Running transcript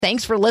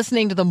Thanks for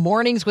listening to the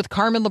Mornings with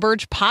Carmen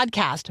LaBerge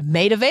podcast,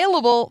 made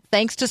available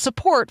thanks to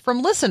support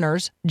from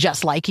listeners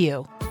just like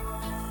you.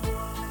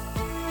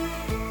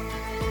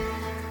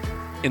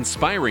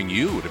 Inspiring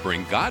you to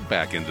bring God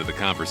back into the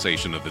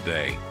conversation of the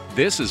day.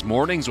 This is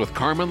Mornings with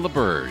Carmen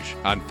LaBerge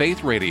on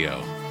Faith Radio.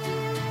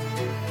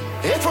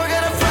 If we're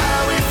gonna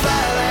fly, we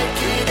fly like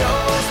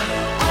eagles,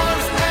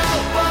 arms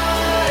out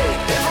wide.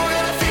 If we're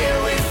gonna fear,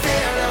 we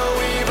fear no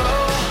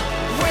evil.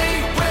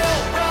 We will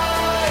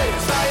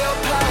rise. By your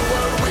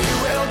power we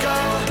will go.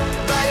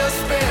 By your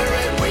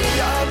spirit we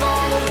are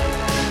bold.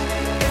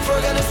 If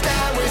we're gonna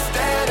stand, we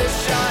stand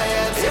as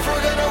giants. If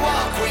we're gonna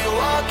walk, we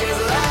walk as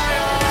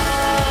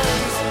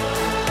lions.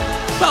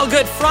 Well,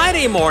 good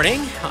Friday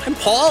morning. I'm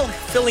Paul,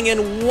 filling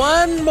in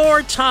one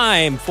more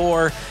time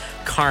for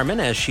Carmen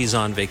as she's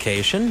on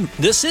vacation.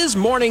 This is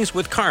Mornings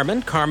with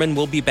Carmen. Carmen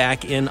will be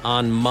back in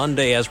on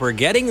Monday as we're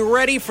getting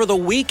ready for the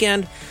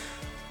weekend.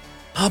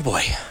 Oh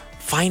boy,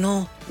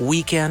 final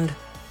weekend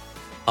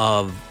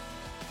of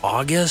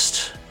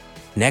August.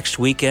 Next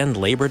weekend,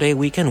 Labor Day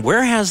weekend.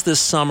 Where has this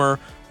summer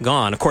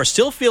gone? Of course,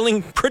 still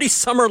feeling pretty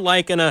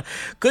summer-like in a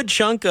good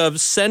chunk of the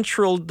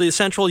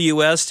central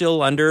U.S.,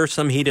 still under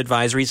some heat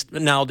advisories.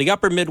 Now, the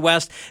upper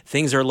Midwest,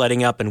 things are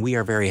letting up, and we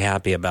are very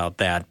happy about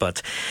that.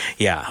 But,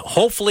 yeah,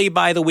 hopefully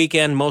by the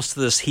weekend, most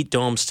of this heat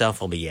dome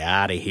stuff will be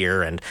out of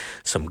here and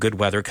some good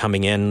weather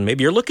coming in.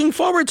 Maybe you're looking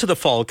forward to the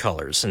fall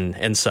colors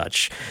and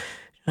such.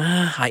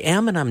 I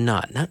am and I'm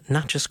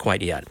not just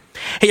quite yet.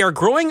 Hey, our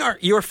Growing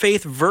Your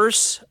Faith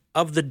verse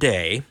of the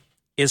day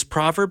is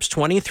Proverbs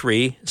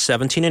 23,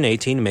 17 and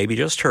 18. Maybe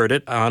you just heard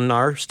it on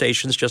our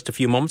stations just a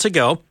few moments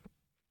ago.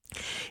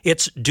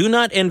 It's, do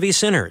not envy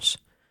sinners,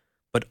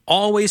 but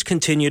always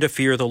continue to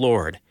fear the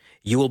Lord.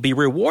 You will be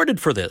rewarded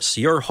for this.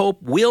 Your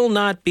hope will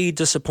not be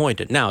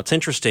disappointed. Now, it's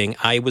interesting.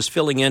 I was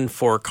filling in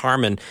for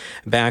Carmen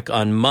back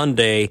on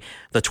Monday,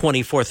 the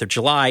 24th of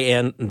July,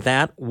 and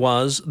that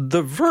was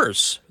the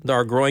verse,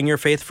 our Growing Your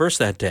Faith verse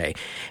that day.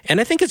 And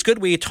I think it's good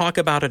we talk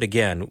about it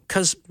again,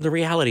 because the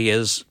reality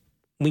is,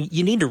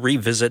 you need to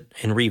revisit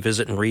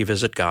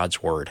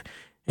God's Word,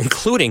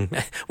 including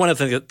one of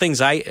the things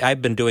I've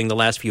been doing the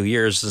last few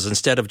years is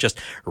instead of just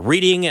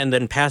reading and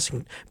then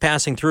passing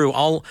through,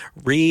 I'll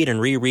read and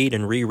reread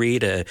and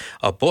reread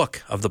a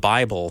book of the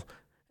Bible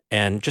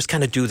and just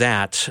kind of do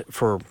that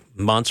for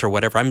months or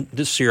whatever.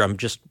 This year I'm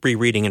just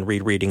rereading and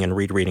rereading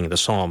the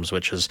Psalms,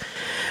 which has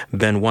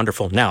been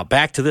wonderful. Now,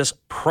 back to this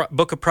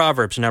book of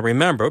Proverbs. Now,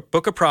 remember,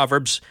 book of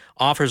Proverbs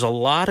offers a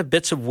lot of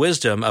bits of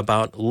wisdom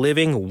about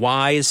living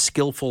wise,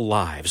 skillful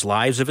lives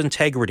of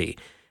integrity,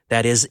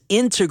 that is,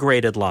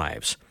 integrated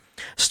lives,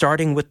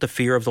 starting with the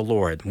fear of the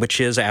Lord,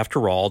 which is,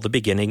 after all, the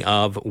beginning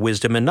of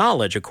wisdom and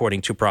knowledge,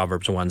 according to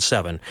Proverbs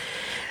 1:7.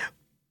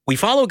 We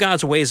follow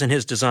God's ways and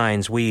His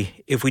designs.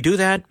 If we do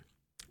that,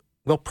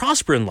 we'll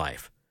prosper in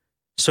life.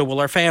 So will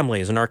our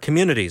families and our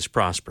communities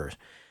prosper.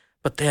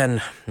 But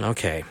then,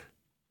 okay,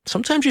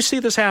 sometimes you see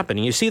this happen.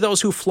 You see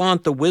those who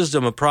flaunt the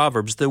wisdom of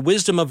Proverbs, the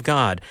wisdom of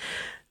God.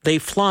 They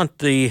flaunt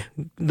the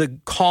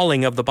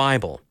calling of the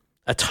Bible.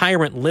 A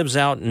tyrant lives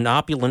out in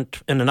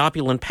an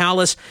opulent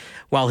palace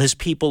while his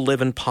people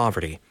live in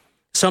poverty.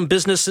 Some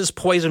businesses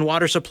poison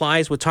water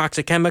supplies with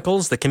toxic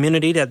chemicals. The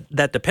community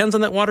that depends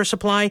on that water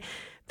supply,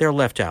 they're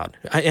left out.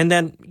 And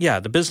then,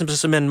 the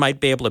businessmen might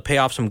be able to pay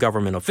off some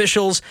government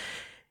officials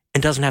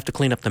and doesn't have to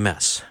clean up the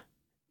mess.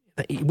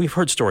 We've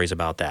heard stories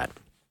about that.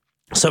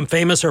 Some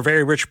famous or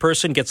very rich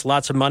person gets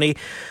lots of money,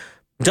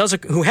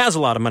 who has a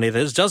lot of money,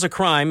 does a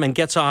crime and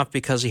gets off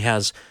because he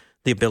has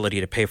the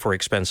ability to pay for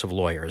expensive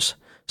lawyers.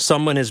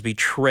 Someone who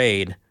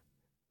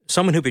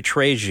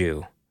betrays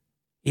you,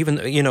 even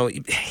though,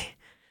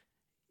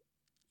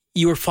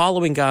 you are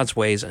following God's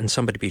ways and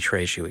somebody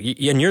betrays you,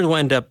 and you're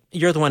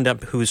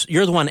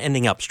the one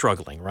ending up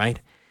struggling, right?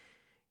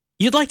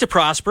 You'd like to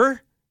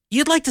prosper.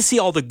 You'd like to see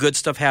all the good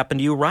stuff happen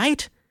to you,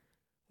 right?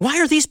 Why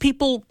are these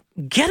people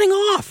getting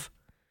off?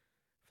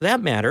 For that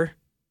matter,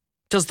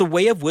 does the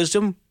way of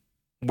wisdom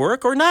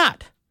work or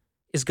not?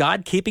 Is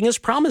God keeping His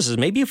promises?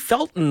 Maybe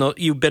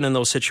you've been in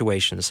those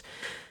situations.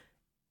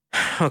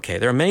 Okay,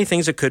 there are many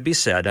things that could be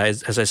said,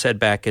 as I said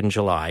back in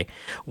July.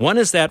 One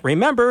is that,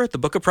 remember, the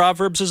book of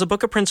Proverbs is a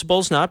book of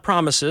principles, not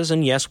promises.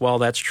 And yes, while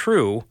that's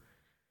true,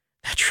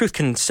 that truth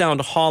can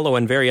sound hollow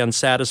and very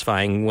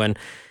unsatisfying when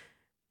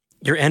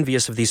you're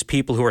envious of these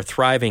people who are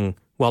thriving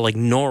while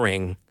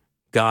ignoring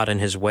God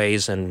and His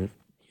ways, and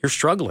you're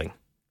struggling.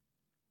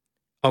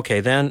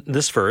 Okay, then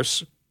this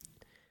verse,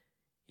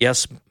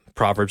 yes,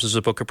 Proverbs is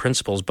a book of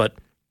principles, but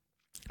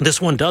this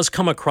one does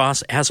come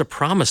across as a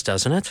promise,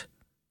 doesn't it?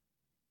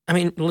 I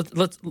mean,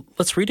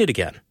 let's read it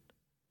again.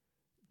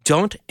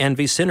 Don't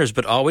envy sinners,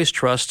 but always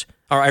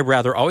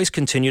always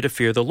continue to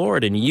fear the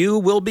Lord, and you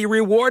will be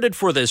rewarded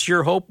for this.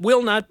 Your hope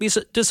will not be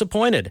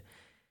disappointed.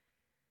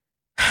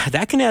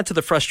 That can add to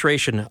the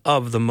frustration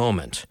of the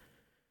moment.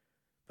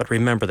 But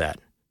remember that.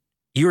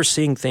 You are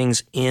seeing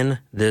things in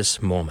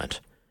this moment,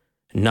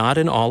 not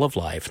in all of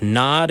life,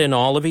 not in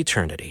all of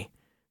eternity.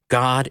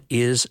 God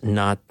is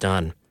not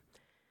done.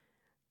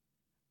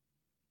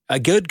 A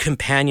good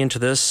companion to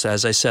this,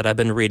 as I said, I've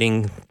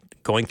been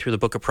going through the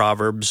book of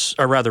Proverbs,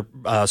 or rather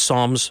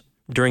Psalms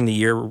during the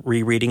year,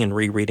 rereading and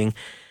rereading.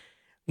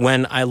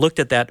 When I looked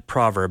at that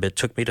proverb, it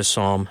took me to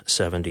Psalm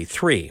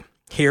 73.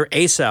 Here,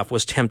 Asaph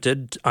was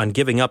tempted on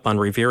giving up on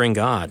revering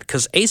God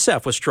because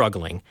Asaph was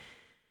struggling.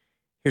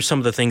 Here's some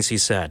of the things he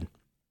said.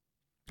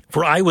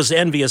 For I was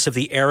envious of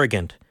the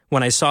arrogant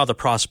when I saw the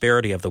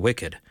prosperity of the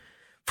wicked.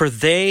 For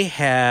they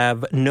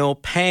have no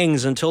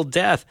pangs until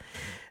death.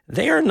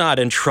 They are not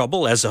in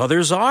trouble as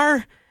others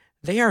are.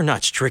 They are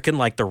not stricken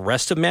like the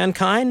rest of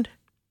mankind.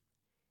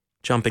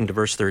 Jumping to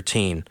verse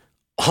 13.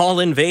 All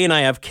in vain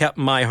I have kept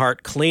my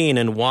heart clean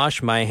and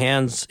washed my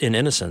hands in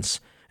innocence.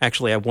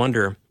 Actually, I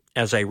wonder,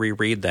 as I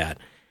reread that,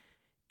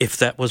 if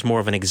that was more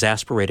of an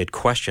exasperated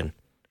question.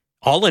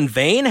 All in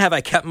vain have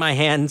I kept my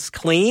hands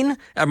clean,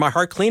 my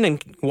heart clean,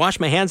 and washed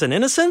my hands in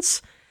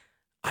innocence?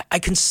 I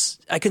can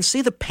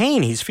see the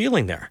pain he's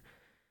feeling there.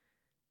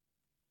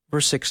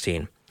 Verse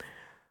 16.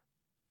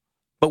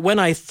 But when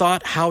I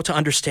thought how to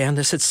understand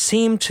this, it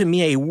seemed to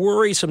me a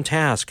worrisome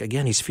task.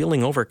 Again, he's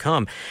feeling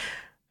overcome.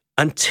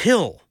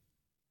 Until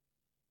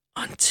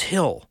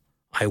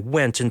I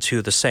went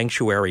into the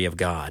sanctuary of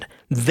God.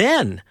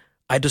 Then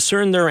I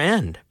discerned their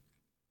end.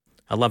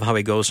 I love how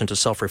he goes into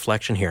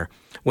self-reflection here.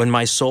 When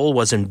my soul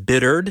was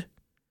embittered,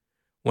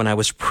 when I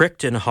was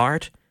pricked in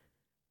heart,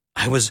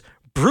 I was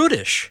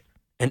brutish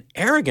and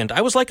arrogant.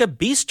 I was like a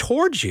beast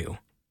towards you.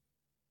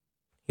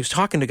 He was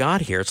talking to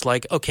God here. It's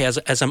like, okay,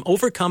 as I'm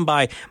overcome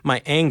by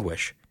my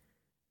anguish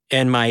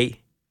and my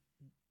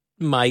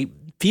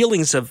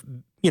feelings of,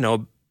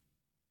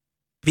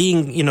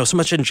 being, so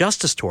much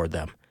injustice toward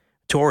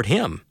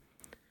him,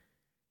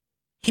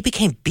 he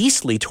became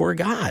beastly toward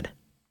God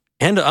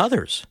and to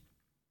others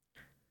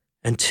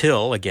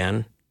until,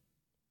 again,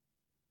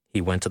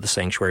 he went to the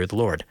sanctuary of the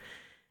Lord.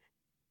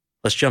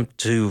 Let's jump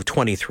to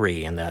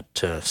 23 in that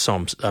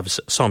Psalm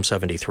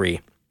 73.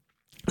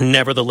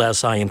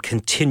 Nevertheless, I am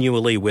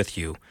continually with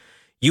you.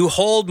 You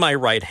hold my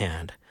right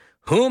hand.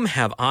 Whom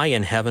have I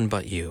in heaven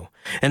but you?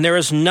 And there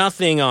is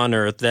nothing on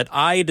earth that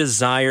I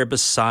desire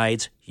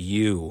besides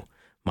you.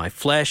 My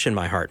flesh and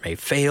my heart may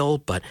fail,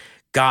 but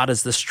God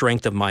is the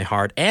strength of my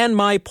heart and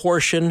my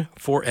portion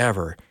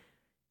forever.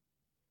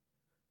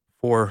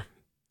 For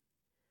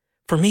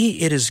me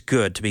it is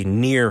good to be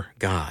near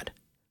God.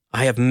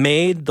 I have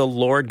made the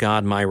Lord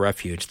God my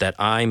refuge, that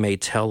I may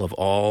tell of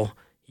all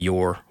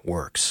your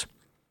works.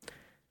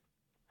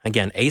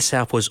 Again,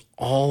 Asaph was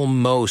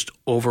almost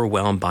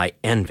overwhelmed by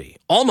envy.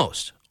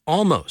 Almost.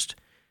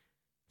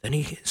 Then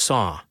he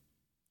saw,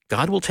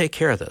 God will take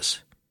care of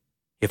this.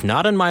 If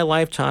not in my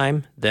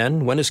lifetime,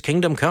 then when his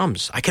kingdom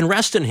comes, I can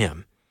rest in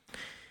him.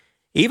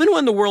 Even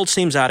when the world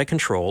seems out of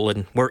control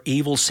and where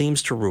evil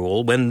seems to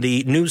rule, when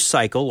the news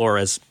cycle, or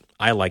as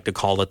I like to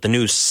call it, the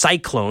news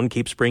cyclone,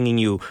 keeps bringing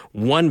you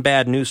one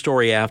bad news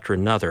story after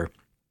another,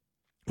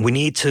 we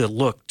need to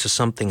look to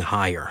something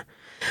higher.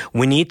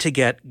 We need to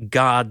get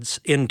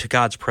into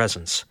God's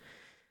presence.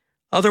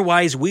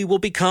 Otherwise, we will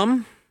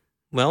become,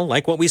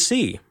 like what we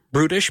see,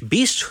 brutish,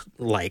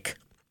 beast-like.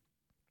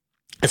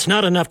 It's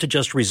not enough to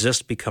just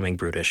resist becoming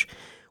brutish.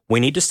 We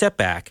need to step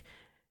back,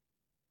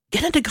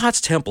 get into God's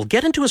temple,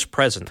 get into his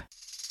presence.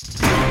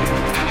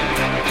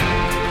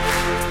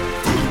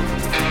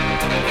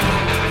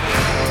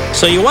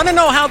 So you want to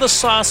know how the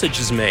sausage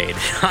is made?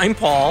 I'm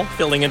Paul,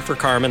 filling in for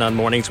Carmen on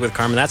Mornings with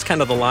Carmen. That's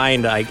kind of the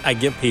line I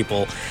give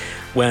people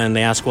when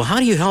they ask, well, how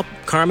do you help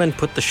Carmen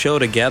put the show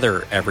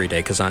together every day?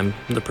 Because I'm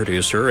the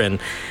producer, and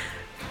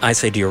I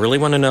say, do you really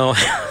want to know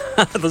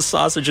how the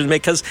sausage is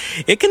made? Because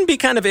it can be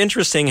kind of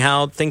interesting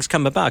how things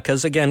come about.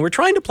 Because, again, we're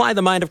trying to apply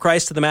the mind of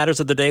Christ to the matters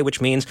of the day,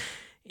 which means,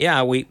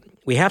 we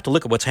have to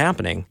look at what's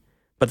happening.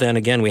 But then,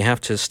 again, we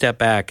have to step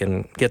back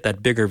and get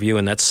that bigger view,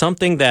 and that's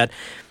something that...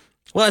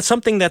 it's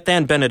something that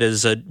Thann Bennett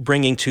is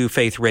bringing to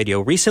Faith Radio.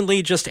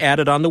 Recently just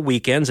added on the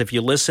weekends. If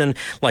you listen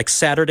like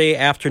Saturday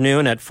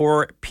afternoon at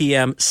 4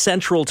 p.m.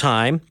 Central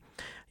Time,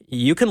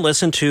 you can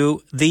listen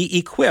to The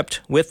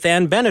Equipped with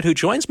Thann Bennett, who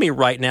joins me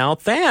right now.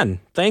 Thann,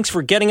 thanks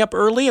for getting up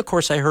early. Of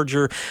course, I heard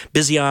you're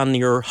busy on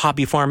your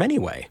hobby farm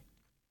anyway.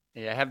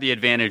 Yeah, I have the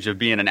advantage of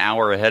being an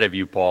hour ahead of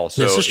you, Paul.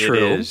 So this is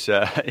true.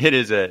 It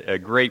is a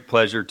great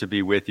pleasure to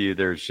be with you.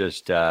 There's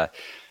just...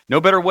 no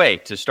better way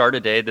to start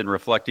a day than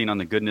reflecting on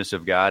the goodness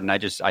of God. And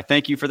I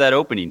thank you for that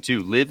opening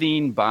too,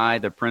 living by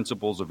the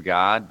principles of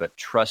God, but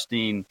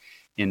trusting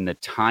in the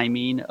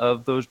timing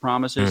of those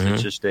promises. Mm-hmm.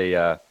 It's just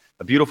a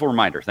beautiful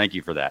reminder. Thank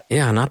you for that.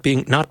 Yeah, not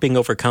being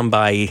overcome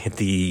by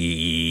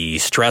the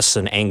stress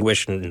and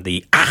anguish and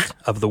the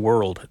of the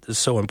world is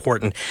so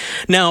important.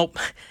 Now,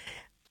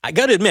 I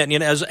got to admit,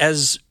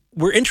 as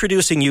we're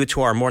introducing you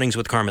to our Mornings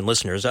with Carmen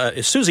listeners.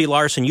 Susie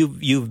Larson,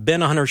 you've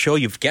been on her show.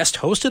 You've guest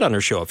hosted on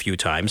her show a few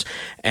times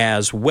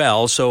as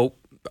well. So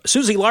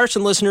Susie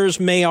Larson listeners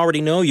may already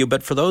know you,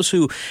 but for those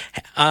who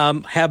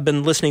have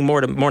been listening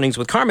more to Mornings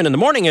with Carmen in the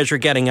morning as you're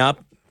getting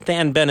up,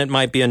 Thann Bennett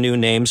might be a new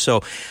name.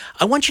 So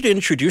I want you to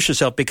introduce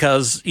yourself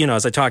because,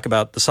 as I talk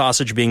about the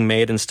sausage being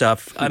made and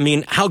stuff, I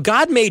mean, how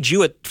God made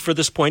you for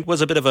this point was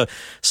a bit of a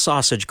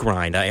sausage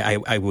grind.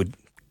 I would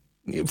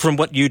from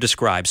what you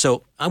described.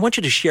 So I want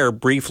you to share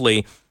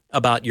briefly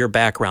about your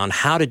background.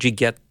 How did you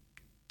get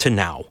to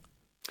now?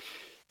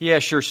 Yeah,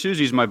 sure.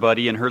 Susie's my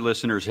buddy, and her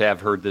listeners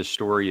have heard this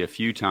story a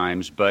few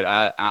times.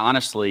 But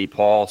honestly,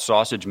 Paul,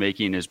 sausage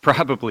making is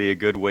probably a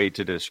good way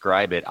to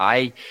describe it.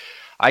 I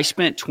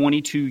spent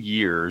 22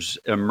 years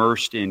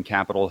immersed in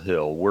Capitol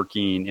Hill,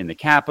 working in the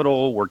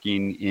Capitol,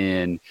 working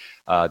in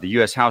the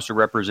U.S. House of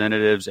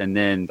Representatives, and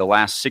then the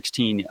last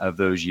 16 of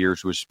those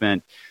years was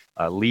spent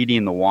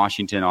leading the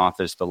Washington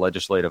office, the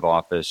legislative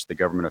office, the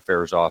government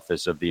affairs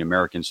office of the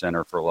American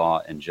Center for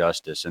Law and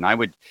Justice. And I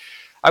would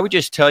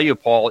just tell you,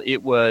 Paul,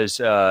 it was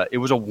a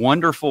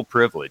wonderful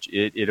privilege.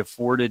 It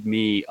afforded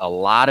me a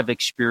lot of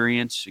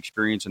experience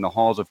in the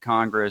halls of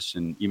Congress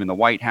and even the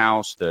White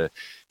House, the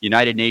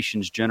United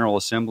Nations General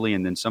Assembly,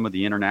 and then some of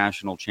the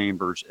international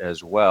chambers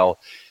as well.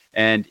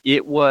 And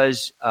it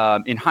was,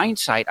 in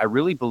hindsight, I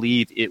really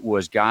believe it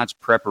was God's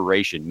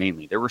preparation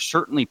mainly. There were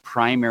certainly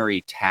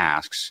primary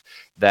tasks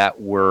that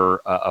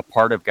were a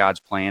part of God's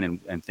plan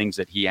and things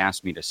that he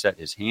asked me to set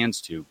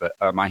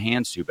my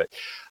hands to. But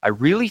I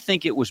really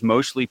think it was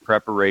mostly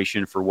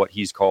preparation for what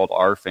he's called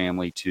our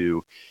family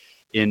to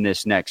in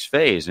this next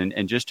phase.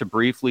 And just to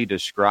briefly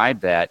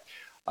describe that,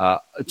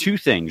 two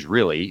things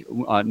really.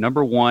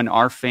 Number one,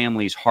 our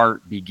family's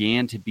heart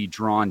began to be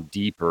drawn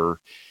deeper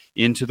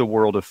into the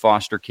world of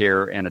foster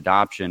care and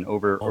adoption.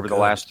 Over the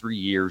last 3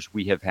 years,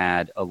 we have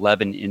had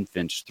 11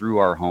 infants through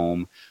our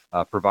home,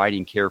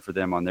 providing care for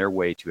them on their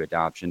way to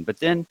adoption. But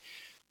then,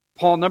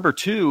 Paul, number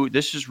two,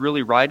 this is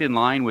really right in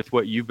line with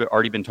what you've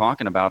already been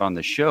talking about on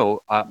the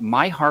show.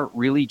 My heart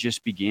really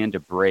just began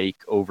to break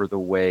over the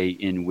way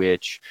in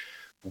which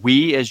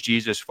we as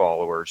Jesus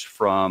followers,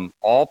 from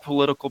all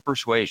political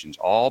persuasions,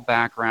 all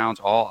backgrounds,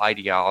 all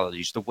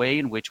ideologies, the way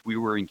in which we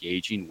were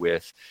engaging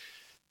with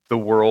the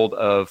world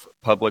of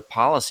public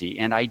policy.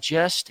 And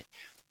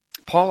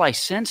Paul, I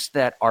sensed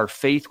that our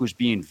faith was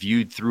being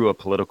viewed through a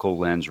political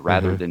lens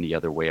rather than the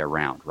other way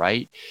around,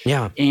 right?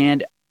 Yeah.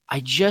 And I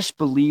just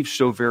believe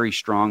so very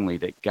strongly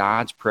that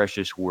God's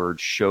precious word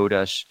showed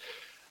us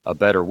a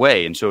better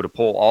way. And so to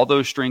pull all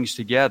those strings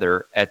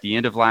together, at the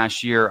end of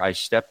last year, I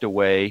stepped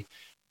away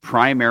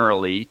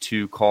primarily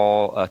to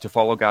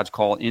follow God's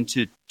call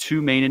into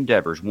two main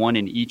endeavors, one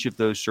in each of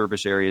those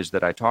service areas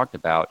that I talked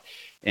about.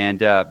 And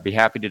be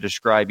happy to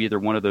describe either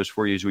one of those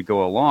for you as we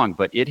go along.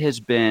 But it has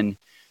been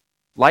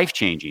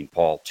life-changing,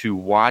 Paul, to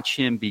watch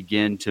him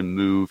begin to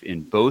move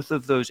in both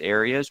of those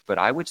areas. But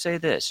I would say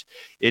this,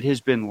 it has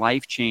been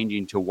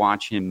life-changing to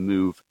watch him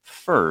move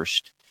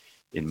first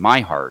in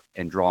my heart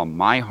and draw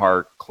my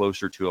heart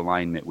closer to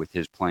alignment with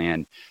his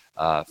plan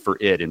for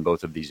it in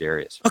both of these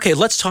areas. Okay,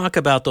 let's talk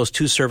about those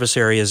two service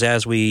areas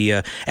as we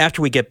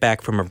after we get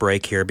back from a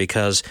break here,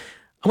 because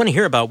I want to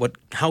hear about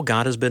how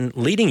God has been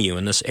leading you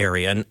in this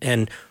area.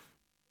 And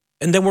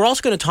then we're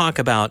also going to talk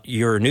about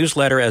your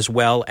newsletter as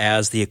well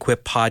as the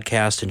Equip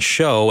podcast and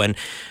show and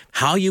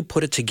how you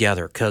put it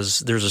together, because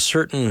there's a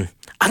certain,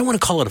 I don't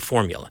want to call it a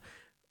formula,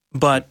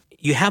 but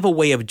you have a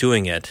way of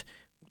doing it,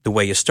 the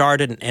way you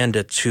started and end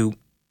it, to,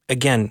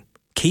 again,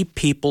 keep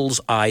people's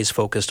eyes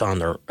focused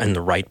in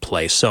the right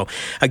place. So,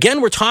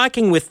 again, we're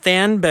talking with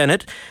Thann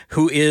Bennett,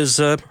 who is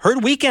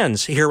heard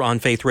weekends here on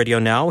Faith Radio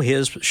Now.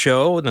 His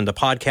show and the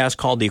podcast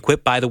called The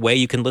Equip. By the way,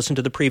 you can listen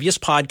to the previous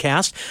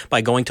podcast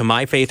by going to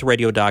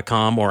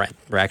myfaithradio.com, or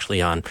we're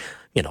actually on,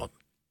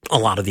 a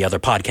lot of the other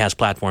podcast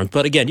platforms.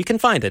 But again, you can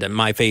find it at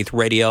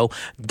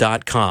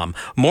myfaithradio.com.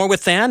 More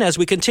with Thann as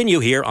we continue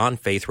here on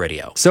Faith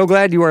Radio. So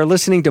glad you are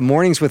listening to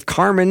Mornings with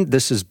Carmen.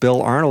 This is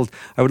Bill Arnold.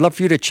 I would love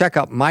for you to check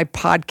out my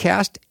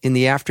podcast in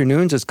the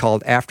afternoons. It's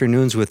called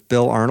Afternoons with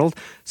Bill Arnold.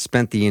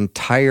 Spent the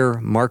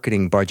entire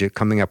marketing budget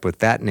coming up with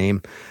that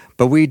name.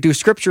 But we do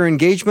scripture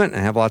engagement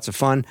and have lots of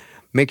fun.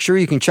 Make sure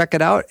you can check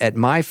it out at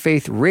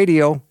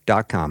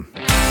myfaithradio.com.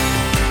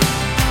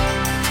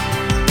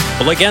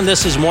 Well, again,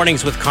 this is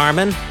Mornings with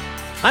Carmen.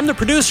 I'm the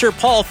producer,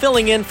 Paul,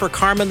 filling in for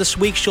Carmen this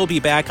week. She'll be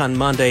back on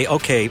Monday.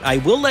 Okay, I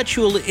will let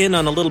you in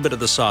on a little bit of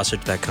the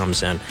sausage that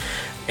comes in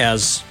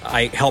as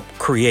I help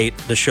create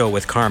the show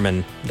with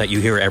Carmen that you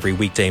hear every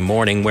weekday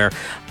morning, where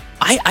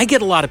I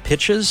get a lot of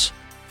pitches,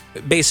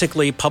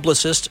 basically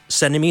publicists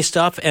sending me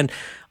stuff. And,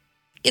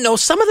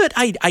 some of it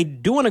I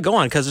do want to go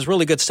on because it's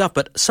really good stuff,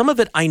 but some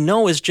of it I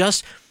know is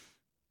just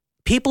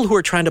people who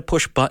are trying to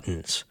push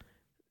buttons.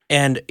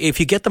 And if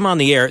you get them on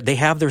the air, they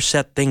have their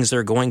set things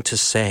they're going to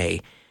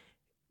say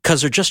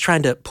because they're just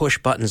trying to push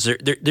buttons.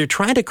 They're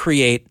trying to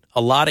create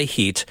a lot of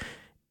heat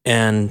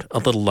and a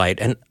little light.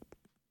 And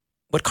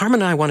what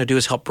Carmen and I want to do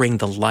is help bring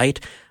the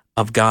light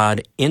of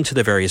God into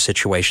the various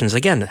situations.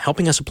 Again,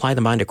 helping us apply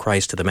the mind of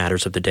Christ to the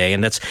matters of the day.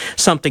 And that's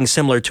something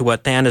similar to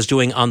what Thann is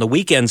doing on the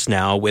weekends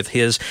now with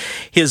his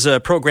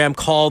program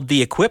called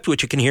The Equipped,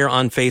 which you can hear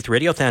on Faith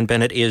Radio. Thann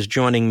Bennett is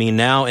joining me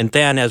now. And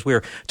Thann, as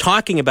we're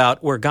talking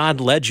about where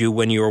God led you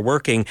when you were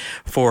working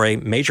for a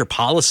major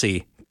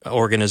policy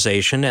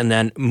organization and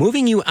then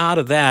moving you out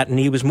of that, and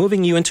he was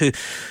moving you into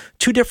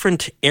two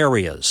different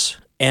areas.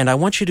 And I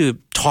want you to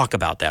talk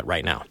about that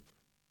right now.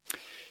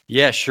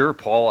 Yeah, sure,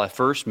 Paul.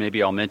 First,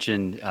 maybe I'll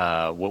mention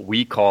what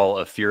we call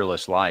a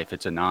fearless life.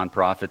 It's a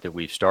nonprofit that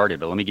we've started,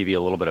 but let me give you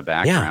a little bit of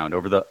background.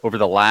 Over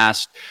the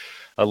last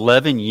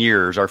 11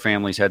 years, our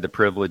family's had the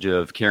privilege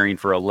of caring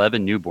for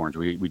 11 newborns.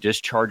 We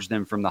discharge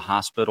them from the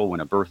hospital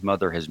when a birth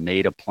mother has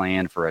made a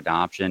plan for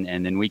adoption,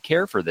 and then we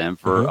care for them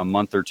for a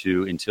month or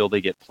two until they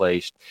get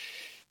placed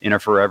in a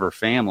forever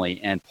family.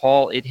 And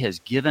Paul, it has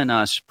given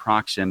us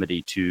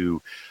proximity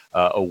to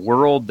a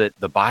world that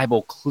the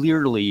Bible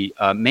clearly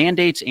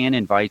mandates and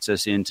invites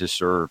us in to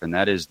serve, and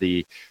that is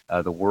the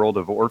world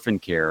of orphan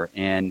care.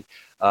 And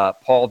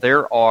Paul,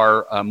 there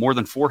are more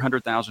than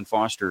 400,000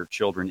 foster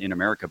children in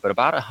America, but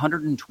about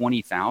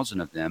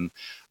 120,000 of them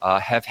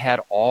have had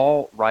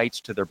all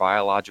rights to their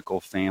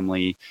biological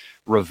family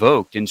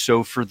revoked. And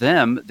so for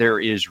them, there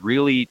is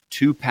really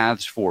two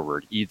paths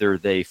forward. Either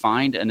they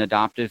find an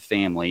adoptive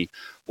family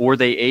or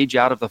they age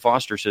out of the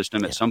foster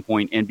system at some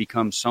point and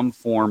become some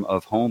form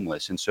of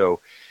homeless. And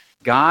so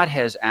God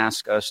has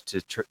asked us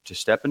to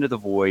step into the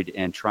void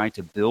and try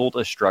to build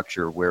a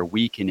structure where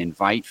we can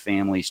invite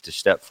families to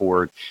step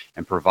forward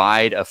and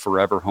provide a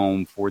forever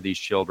home for these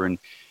children,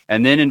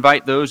 and then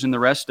invite those in the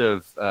rest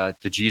of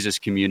the Jesus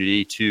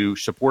community to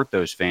support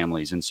those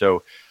families. And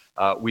so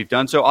we've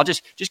done so. I'll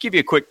just give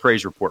you a quick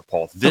praise report,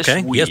 Paul. This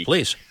week, yes,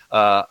 please.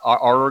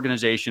 Our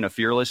organization, A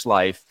Fearless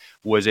Life,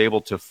 was able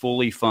to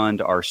fully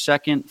fund our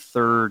second,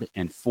 third,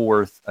 and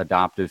fourth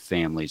adoptive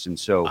families. And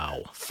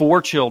so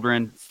 4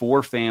 children,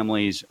 4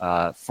 families,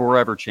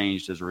 forever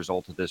changed as a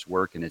result of this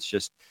work. And it's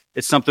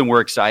something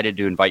we're excited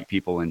to invite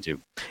people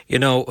into. You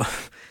know,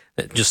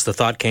 just the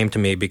thought came to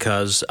me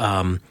because,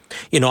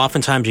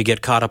 oftentimes you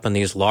get caught up in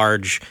these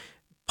large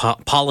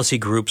policy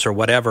groups or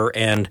whatever,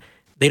 and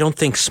they don't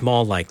think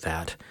small like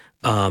that.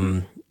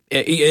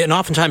 And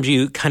oftentimes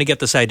you kind of get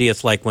this idea.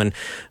 It's like when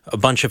a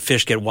bunch of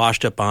fish get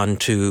washed up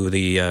onto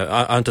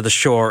the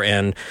shore,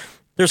 and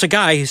there's a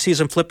guy, he sees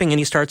them flipping, and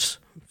he starts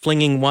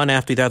flinging one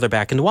after the other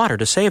back in the water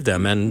to save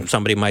them. And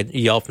somebody might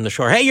yell from the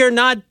shore, "Hey, you're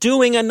not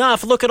doing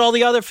enough. Look at all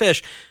the other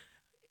fish.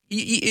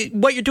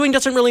 What you're doing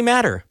doesn't really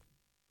matter."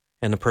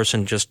 And the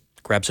person just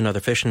grabs another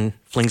fish and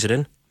flings it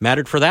in.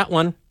 Mattered for that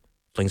one.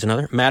 Flings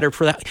another. Mattered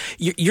for that.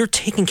 You're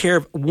taking care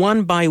of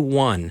one by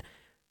one.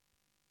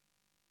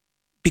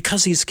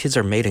 Because these kids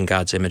are made in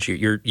God's image,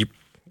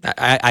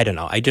 I don't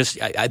know. I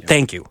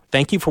thank you.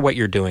 Thank you for what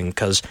you're doing,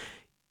 because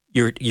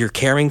you're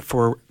caring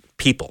for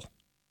people,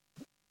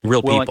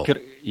 real people.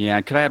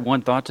 Could I add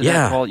one thought to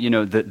that, Paul?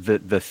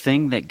 The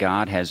thing that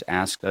God has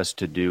asked us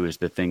to do is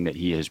the thing that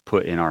He has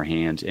put in our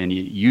hands, and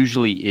it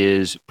usually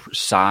is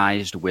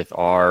sized with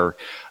our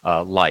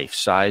life,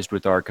 sized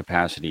with our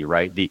capacity,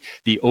 right?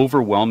 The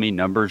overwhelming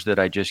numbers that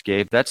I just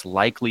gave, that's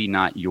likely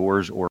not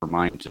yours or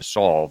mine to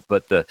solve,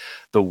 but the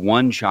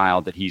one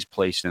child that He's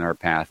placed in our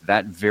path,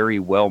 that very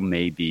well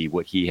may be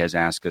what He has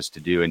asked us to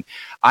do. And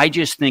I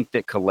just think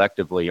that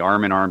collectively,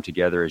 arm in arm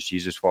together as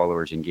Jesus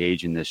followers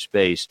engage in this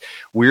space,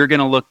 we're going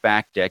to look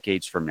back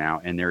decades from now,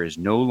 and there is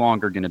no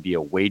longer going to be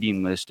a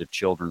waiting list of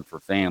children for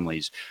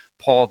families.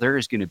 Paul, there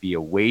is going to be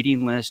a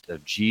waiting list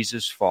of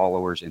Jesus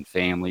followers and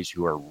families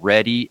who are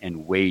ready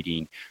and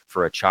waiting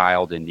for a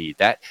child in need.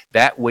 That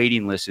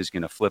waiting list is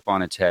going to flip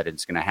on its head, and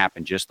it's going to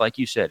happen just like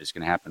you said. It's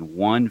going to happen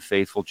one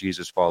faithful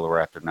Jesus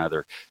follower after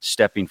another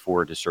stepping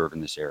forward to serve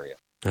in this area.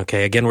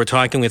 Okay, again, we're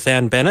talking with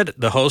Thann Bennett,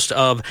 the host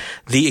of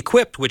The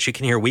Equipped, which you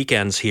can hear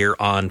weekends here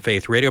on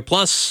Faith Radio,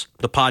 plus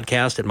the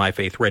podcast at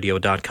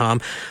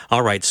myfaithradio.com.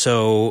 All right,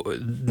 so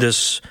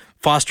this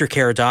foster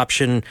care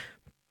adoption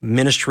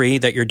ministry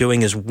that you're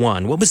doing is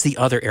one. What was the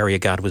other area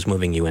God was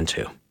moving you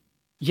into?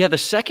 Yeah, the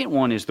second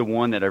one is the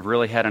one that I've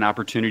really had an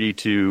opportunity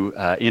to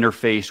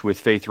interface with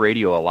Faith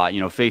Radio a lot.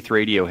 Faith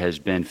Radio has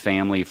been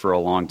family for a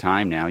long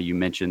time now. You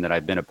mentioned that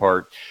I've been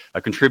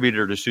a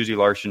contributor to Susie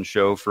Larson's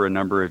show for a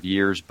number of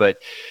years.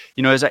 But,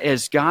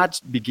 as God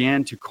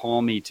began to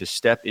call me to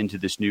step into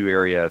this new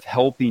area of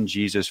helping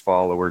Jesus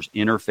followers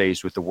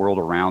interface with the world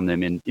around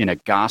them in a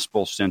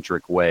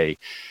gospel-centric way,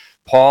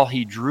 Paul,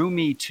 he drew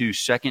me to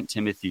 2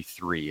 Timothy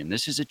 3, and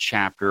this is a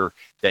chapter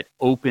that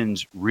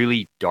opens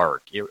really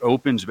dark.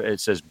 It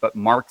says, "But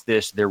mark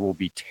this, there will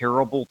be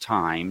terrible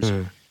times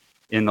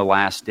in the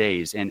last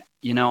days." And,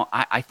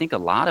 I think a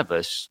lot of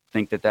us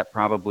think that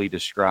probably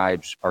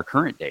describes our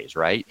current days,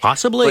 right?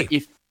 Possibly.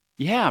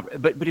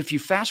 But if you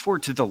fast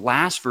forward to the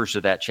last verse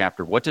of that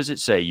chapter, what does it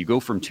say? You go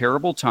from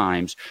terrible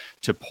times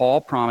to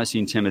Paul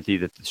promising Timothy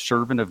that the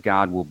servant of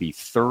God will be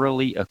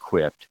thoroughly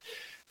equipped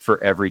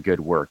for every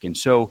good work. And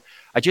so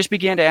I just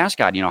began to ask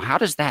God, how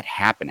does that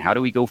happen? How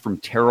do we go from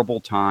terrible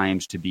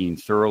times to being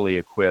thoroughly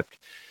equipped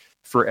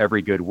for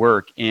every good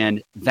work?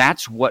 And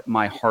that's what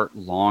my heart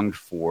longed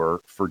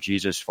for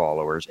Jesus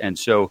followers. And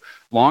so,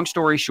 long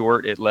story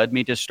short, it led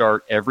me to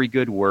start Every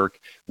Good Work,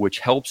 which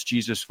helps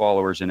Jesus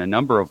followers in a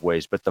number of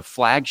ways. But the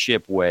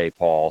flagship way,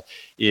 Paul,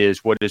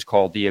 is what is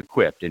called The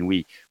Equipped. And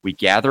we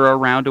gather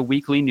around a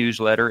weekly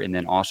newsletter, and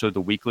then also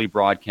the weekly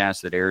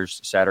broadcast that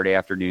airs Saturday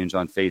afternoons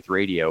on Faith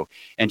Radio.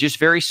 And just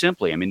very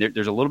simply,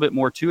 there's a little bit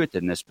more to it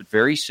than this, but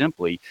very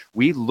simply,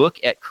 we look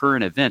at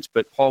current events.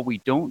 But Paul, we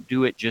don't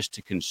do it just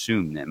to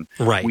consume them.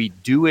 Right. We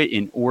do it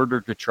in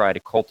order to try to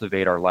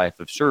cultivate our life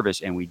of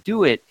service, and we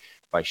do it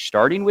by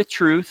starting with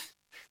truth,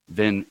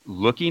 then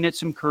looking at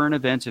some current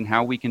events and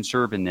how we can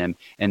serve in them,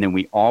 and then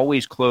we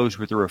always close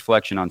with a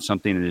reflection on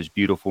something that is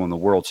beautiful in the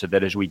world, so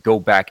that as we go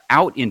back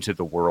out into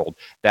the world,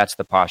 that's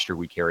the posture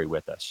we carry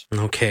with us.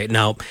 Okay,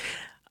 now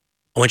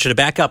I want you to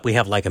back up. We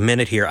have like a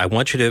minute here. I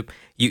want you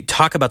to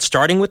talk about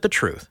starting with the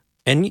truth.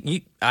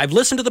 And I've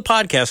listened to the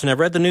podcast and I've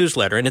read the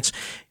newsletter, and it's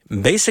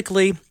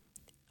basically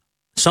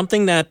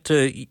something that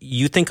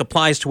you think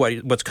applies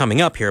to what's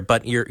coming up here,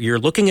 but you're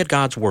looking at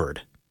God's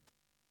word.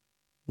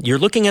 You're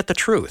looking at the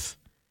truth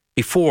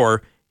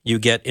before you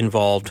get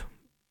involved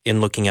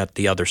in looking at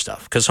the other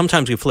stuff, because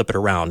sometimes we flip it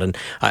around, and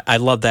I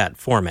love that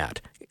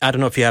format. I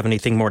don't know if you have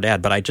anything more to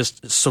add, but I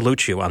just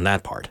salute you on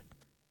that part.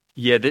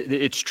 Yeah,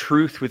 it's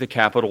truth with a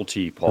capital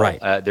T, Paul.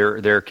 Right.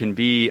 There can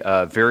be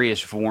various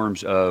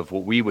forms of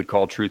what we would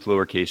call truth,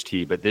 lowercase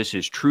t, but this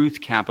is truth,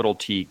 capital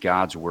T,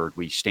 God's word.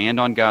 We stand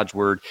on God's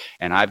word,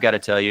 and I've got to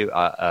tell you,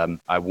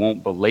 I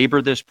won't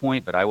belabor this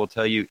point, but I will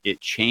tell you,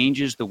 it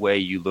changes the way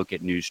you look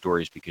at news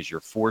stories, because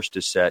you're forced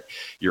to set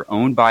your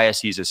own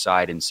biases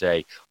aside and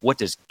say, what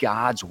does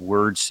God's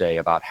word say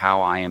about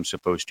how I am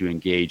supposed to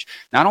engage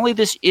not only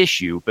this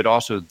issue, but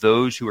also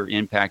those who are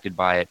impacted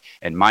by it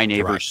and my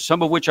neighbors, right,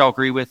 some of which I'll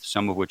agree with,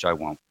 some of which I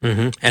won't.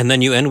 Mm-hmm. And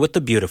then you end with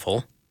the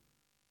beautiful.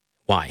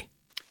 Why?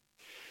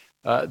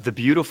 The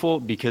beautiful,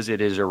 because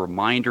it is a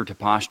reminder to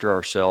posture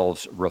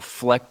ourselves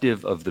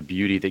reflective of the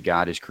beauty that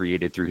God has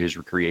created through his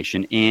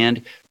creation.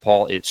 And,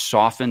 Paul, it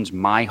softens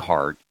my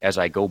heart as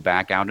I go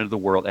back out into the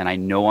world, and I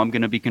know I'm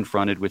going to be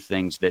confronted with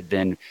things that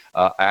then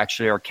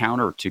actually are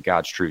counter to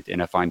God's truth.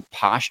 And if I'm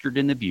postured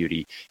in the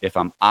beauty, if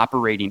I'm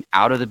operating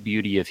out of the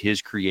beauty of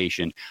his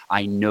creation,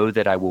 I know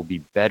that I will be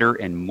better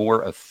and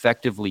more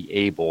effectively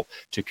able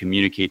to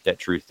communicate that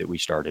truth that we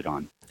started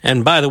on.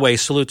 And by the way,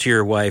 salute to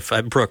your wife,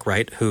 Brooke,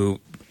 right,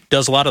 who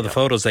does a lot of the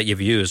photos that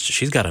you've used.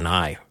 She's got an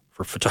eye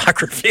for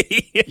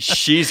photography.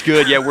 She's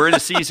good. Yeah, we're in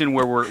a season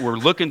where we're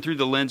looking through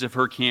the lens of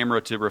her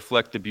camera to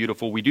reflect the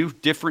beautiful. We do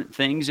different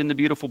things in the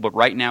beautiful, but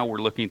right now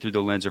we're looking through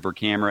the lens of her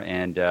camera.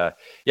 And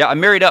I'm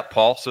married up,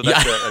 Paul, so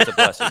that's a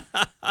blessing.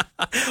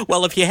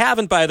 Well, if you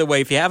haven't, by the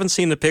way, if you haven't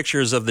seen the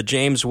pictures of the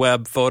James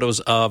Webb photos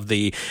of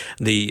the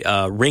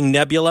Ring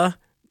Nebula,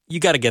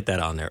 you got to get that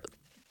on there.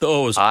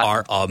 Those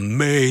are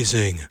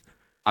amazing.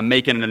 I'm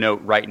making a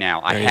note right now.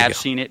 I have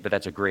seen it, but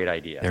that's a great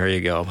idea. There you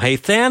go. Hey,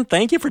 Thann,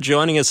 thank you for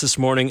joining us this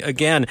morning.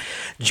 Again,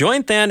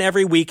 join Thann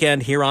every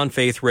weekend here on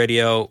Faith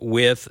Radio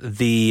with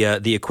the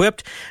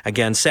Equipped.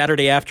 Again,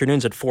 Saturday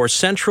afternoons at 4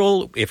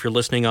 Central, if you're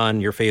listening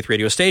on your Faith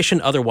Radio station.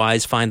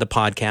 Otherwise, find the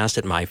podcast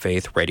at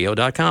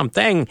myfaithradio.com.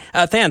 Thann,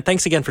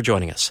 thanks again for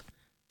joining us.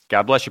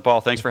 God bless you, Paul.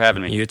 Thanks for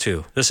having me. You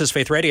too. This is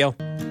Faith Radio.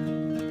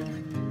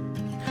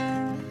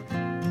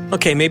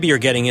 Okay, maybe you're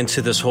getting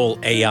into this whole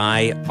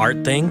AI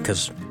art thing,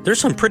 because there's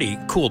some pretty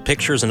cool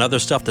pictures and other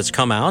stuff that's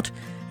come out.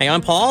 Hey,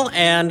 I'm Paul,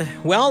 and,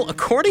 well,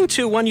 according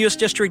to one U.S.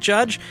 district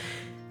judge,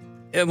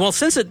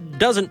 since it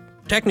doesn't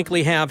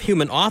technically have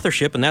human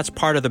authorship, and that's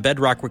part of the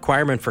bedrock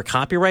requirement for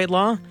copyright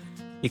law,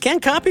 you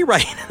can't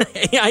copyright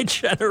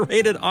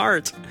AI-generated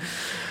art.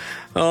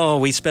 Oh,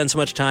 we spend so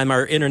much time.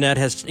 Our internet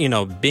has,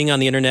 being on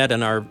the internet,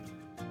 and our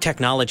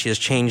technology has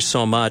changed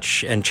so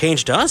much and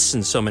changed us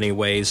in so many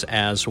ways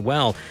as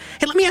well.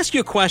 Hey, let me ask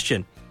you a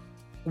question.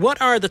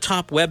 What are the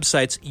top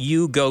websites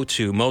you go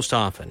to most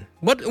often?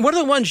 What are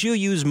the ones you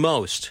use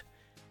most?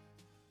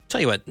 Tell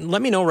you what,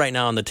 let me know right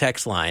now on the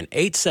text line,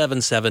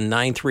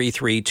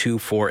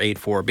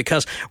 877-933-2484,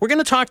 because we're going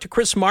to talk to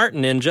Chris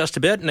Martin in just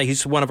a bit, and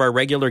he's one of our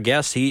regular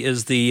guests. He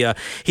is he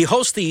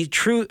hosts the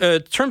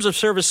Terms of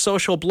Service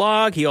social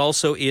blog. He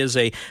also is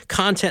a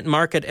content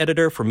market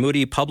editor for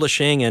Moody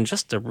Publishing, and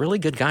just a really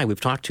good guy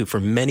we've talked to for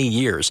many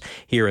years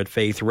here at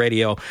Faith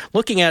Radio,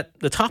 looking at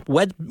the top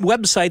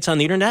websites on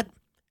the internet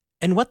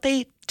and what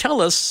they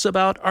tell us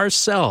about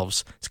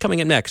ourselves. It's coming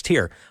up next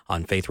here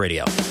on Faith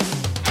Radio.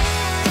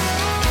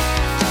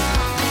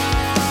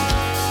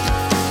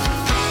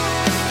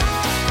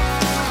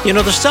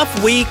 The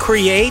stuff we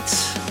create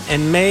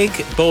and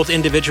make, both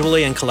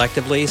individually and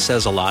collectively,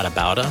 says a lot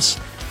about us.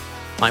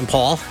 I'm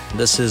Paul.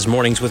 This is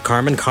Mornings with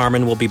Carmen.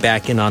 Carmen will be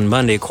back in on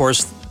Monday. Of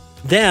course,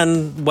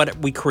 then what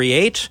we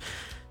create,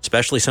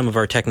 especially some of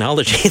our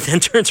technology,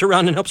 then turns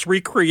around and helps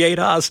recreate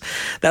us.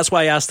 That's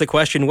why I asked the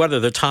question, what are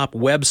the top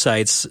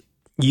websites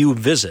you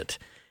visit?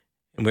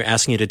 And we're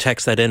asking you to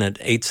text that in at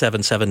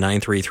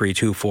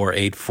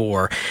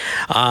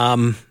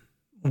 877-933-2484.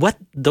 What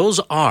those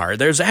are.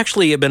 There's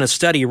actually been a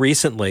study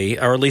recently,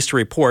 or at least a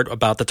report,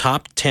 about the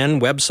top 10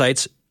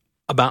 websites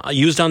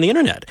used on the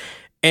internet.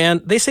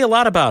 And they say a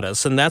lot about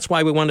us, and that's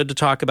why we wanted to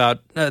talk about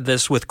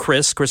this with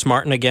Chris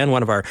Martin, again,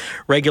 one of our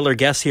regular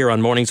guests here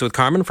on Mornings with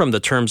Carmen from the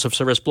Terms of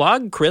Service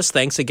blog. Chris,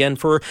 thanks again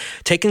for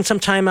taking some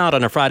time out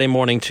on a Friday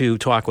morning to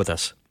talk with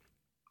us.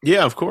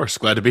 Yeah, of course.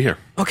 Glad to be here.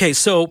 Okay,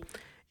 so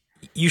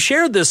you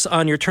shared this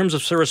on your Terms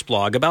of Service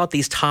blog about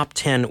these top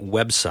 10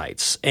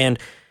 websites, and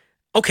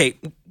okay,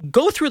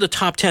 go through the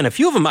top 10. A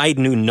few of them I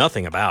knew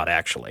nothing about,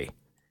 actually.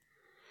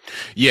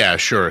 Yeah,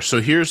 sure.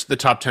 So here's the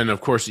top 10.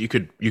 Of course, you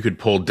could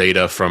pull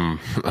data from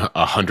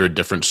 100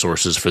 different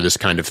sources for this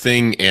kind of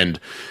thing, and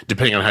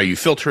depending on how you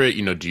filter it,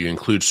 do you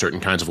include certain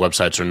kinds of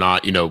websites or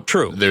not?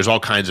 True. There's all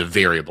kinds of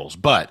variables.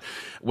 But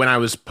when I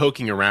was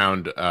poking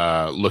around,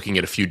 looking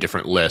at a few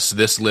different lists,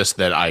 this list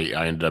that I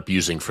ended up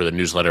using for the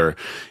newsletter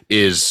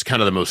is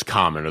kind of the most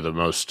common, or the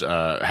most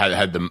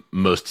had the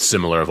most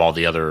similar of all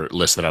the other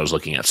lists that I was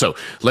looking at. So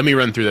let me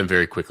run through them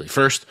very quickly.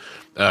 First,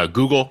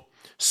 Google.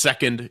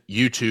 Second,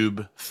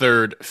 YouTube.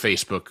 Third,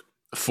 Facebook.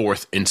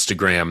 Fourth,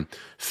 Instagram.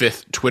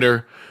 Fifth,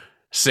 Twitter.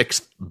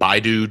 Sixth,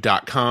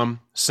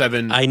 Baidu.com.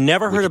 Seven, I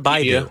never heard of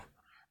Wikipedia.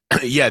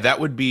 Baidu. Yeah, that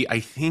would be, I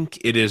think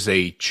it is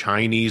a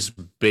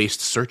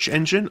Chinese-based search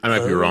engine. I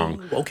might be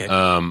wrong. Okay.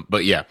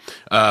 But yeah,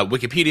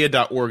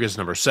 Wikipedia.org is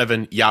number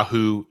 7.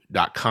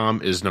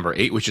 Yahoo.com is number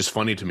 8, which is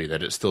funny to me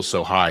that it's still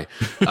so high.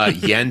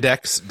 Yandex.ru,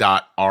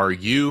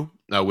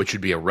 which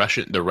would be the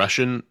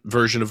Russian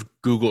version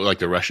of Google, like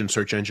the Russian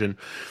search engine.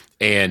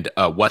 And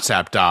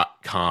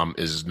WhatsApp.com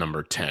is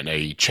number 10,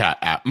 a chat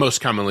app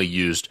most commonly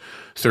used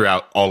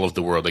throughout all of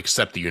the world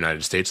except the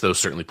United States, though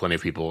certainly plenty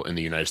of people in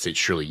the United States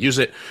surely use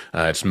it.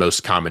 It's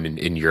most common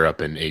in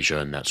Europe and Asia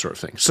and that sort of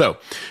thing. So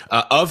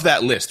of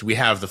that list, we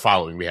have the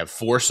following. We have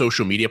 4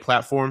 social media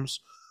platforms,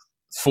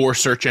 4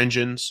 search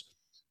engines,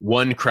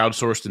 1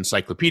 crowdsourced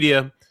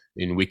encyclopedia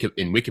in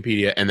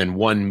Wikipedia, and then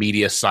 1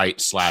 media site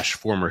 /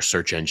 former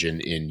search engine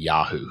in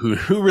Yahoo.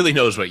 Who really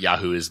knows what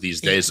Yahoo is these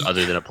days,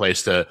 other than a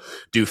place to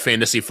do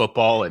fantasy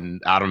football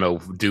and I don't know,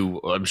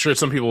 I'm sure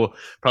some people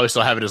probably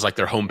still have it as like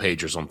their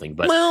homepage or something,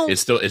 but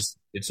it's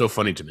so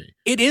funny to me.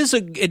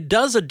 It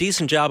does a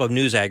decent job of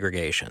news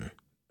aggregation.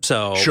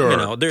 So sure,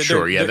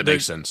 that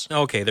makes sense.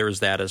 Okay, there is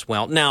that as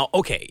well. Now,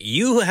 okay,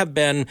 you have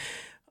been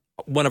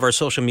one of our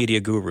social media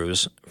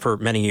gurus for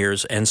many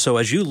years. And so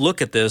as you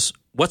look at this,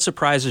 what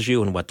surprises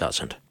you and what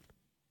doesn't?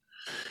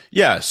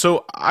 Yeah.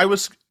 So I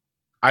was,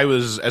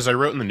 as I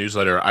wrote in the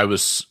newsletter, I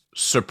was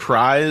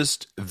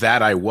surprised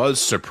that I was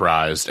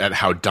surprised at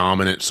how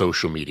dominant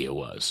social media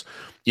was.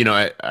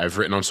 I've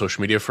written on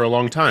social media for a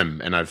long time,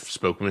 and I've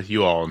spoken with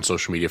you all on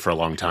social media for a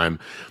long time.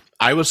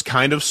 I was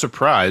kind of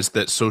surprised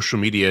that social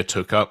media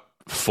took up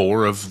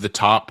 4 of the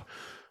top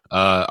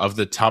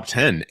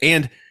 10.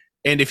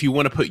 And if you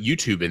want to put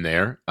YouTube in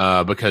there,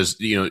 because,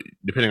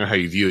 depending on how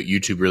you view it,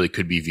 YouTube really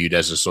could be viewed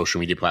as a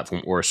social media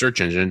platform or a search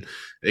engine.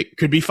 It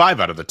could be 5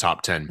 out of the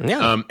top 10.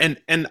 Yeah.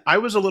 And I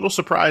was a little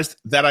surprised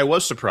that I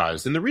was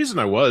surprised. And the reason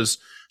I was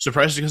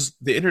surprised is because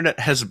the internet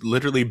has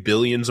literally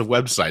billions of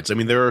websites. I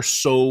mean, there are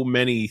so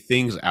many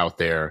things out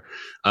there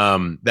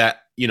that,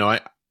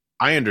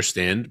 I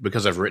understand,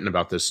 because I've written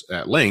about this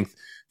at length,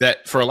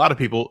 that for a lot of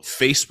people,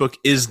 Facebook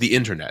is the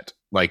internet.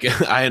 Like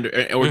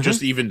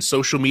just even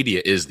social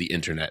media is the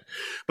internet.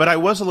 But I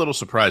was a little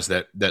surprised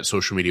that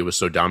social media was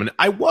so dominant.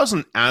 I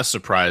wasn't as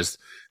surprised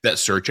that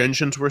search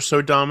engines were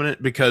so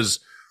dominant, because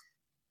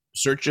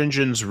search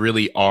engines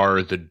really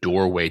are the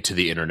doorway to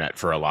the internet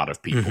for a lot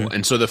of people.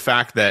 And so the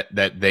fact that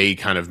they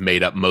kind of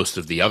made up most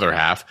of the other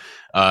half,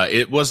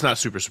 it was not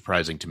super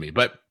surprising to me.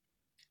 But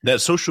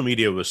that social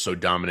media was so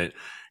dominant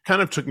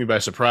kind of took me by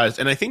surprise.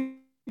 And I think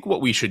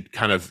what we should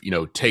kind of,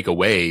 take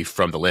away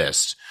from the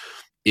list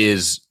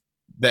is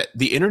that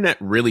the internet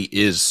really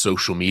is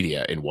social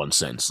media in one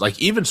sense. Like,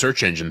 even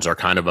search engines are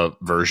kind of a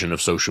version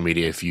of social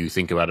media if you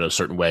think about it a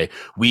certain way.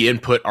 We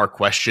input our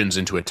questions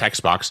into a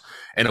text box,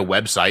 and a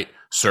website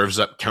serves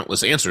up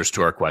countless answers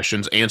to our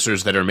questions,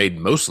 answers that are made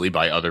mostly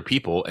by other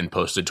people and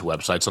posted to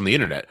websites on the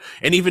internet.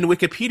 And even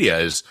Wikipedia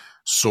is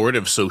sort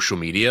of social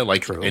media.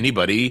 Like,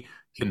 anybody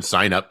can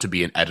sign up to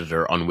be an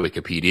editor on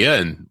Wikipedia,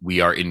 and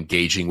we are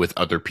engaging with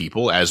other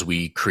people as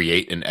we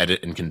create and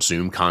edit and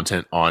consume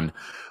content on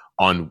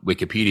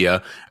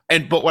Wikipedia.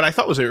 But what I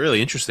thought was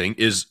really interesting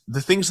is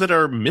the things that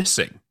are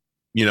missing,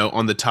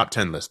 on the top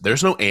 10 list.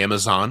 There's no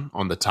Amazon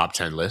on the top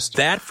 10 list.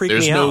 That freaked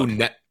me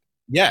out.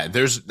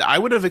 I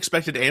would have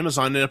expected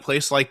Amazon in a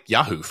place like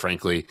Yahoo,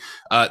 frankly.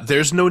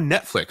 There's no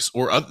Netflix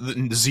or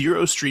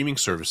 0 streaming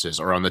services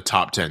are on the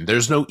top 10.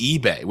 There's no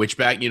eBay, which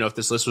back, if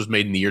this list was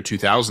made in the year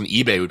 2000,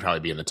 eBay would probably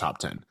be in the top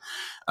 10.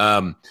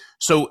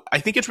 So I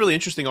think it's really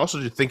interesting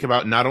also to think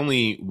about not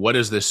only what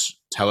does this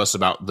tell us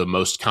about the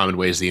most common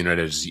ways the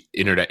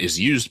internet is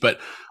used, but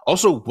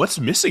also what's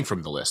missing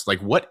from the list. Like,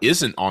 what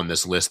isn't on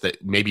this list that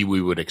maybe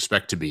we would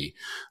expect to be.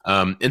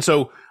 And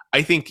so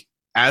I think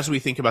as we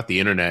think about the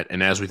internet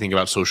and as we think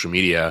about social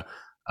media,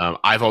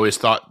 I've always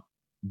thought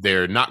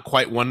they're not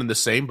quite one and the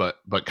same, but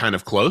kind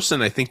of close.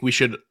 And I think we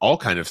should all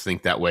kind of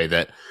think that way,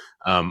 that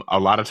a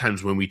lot of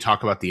times when we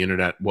talk about the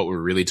internet, what we're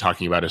really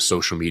talking about is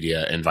social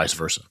media and vice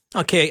versa.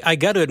 Okay, I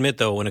got to admit,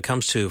 though, when it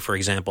comes to, for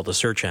example, the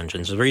search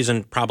engines, the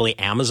reason probably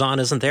Amazon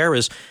isn't there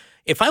is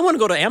if I want to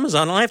go to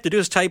Amazon, all I have to do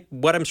is type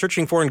what I'm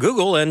searching for in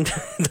Google, and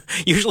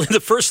usually the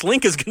first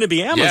link is going to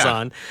be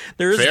Amazon.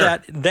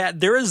 Yeah,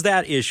 there is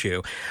that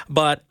issue.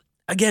 But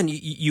again,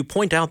 you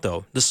point out,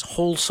 though, this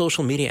whole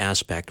social media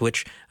aspect,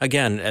 which,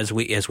 again, as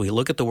we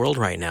look at the world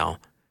right now,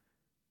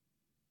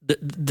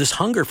 this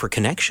hunger for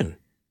connection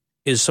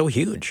is so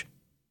huge.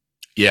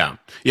 Yeah.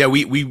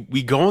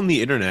 We go on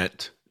the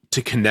internet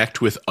to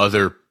connect with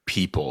other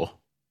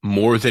people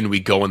more than we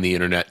go on the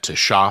internet to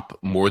shop,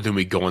 more than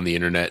we go on the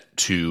internet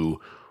to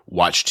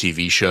watch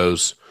TV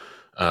shows.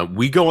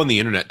 We go on the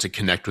internet to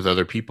connect with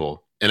other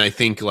people. And I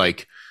think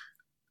like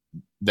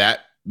that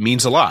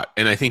means a lot.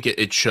 And I think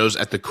it shows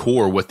at the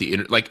core what the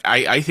internet,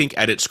 I think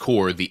at its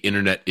core, the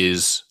internet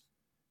is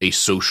a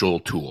social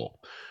tool.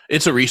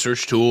 It's a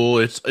research tool.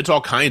 It's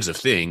all kinds of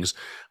things.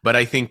 But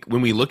I think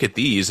when we look at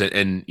these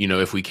and you know,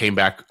 if we came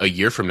back a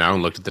year from now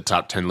and looked at the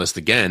top 10 list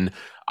again,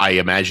 I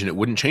imagine it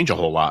wouldn't change a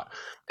whole lot.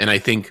 And I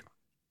think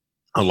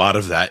a lot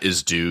of that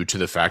is due to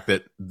the fact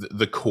that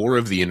the core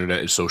of the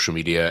internet is social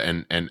media.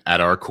 And at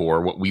our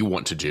core, what we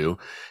want to do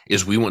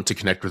is we want to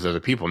connect with other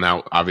people.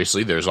 Now,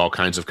 obviously, there's all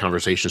kinds of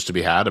conversations to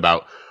be had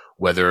about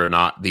whether or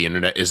not the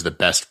internet is the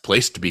best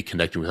place to be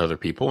connecting with other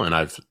people. And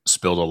I've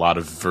spilled a lot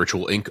of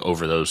virtual ink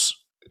over those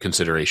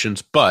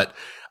considerations. But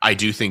I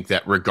do think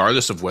that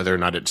regardless of whether or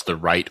not it's the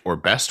right or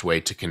best way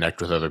to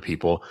connect with other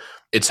people,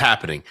 it's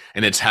happening.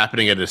 And it's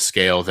happening at a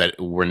scale that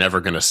we're never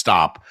going to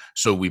stop.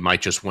 So we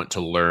might just want to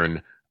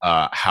learn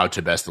how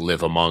to best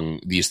live among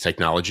these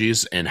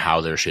technologies and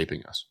how they're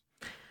shaping us.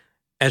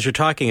 As you're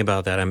talking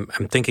about that, I'm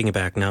thinking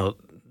back now.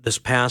 This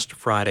past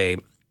Friday,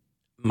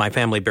 my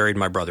family buried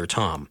my brother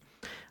Tom.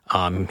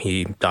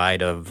 He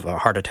died of a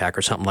heart attack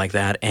or something like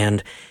that.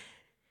 And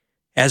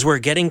as we're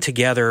getting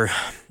together,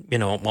 you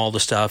know, all the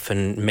stuff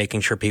and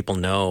making sure people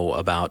know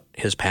about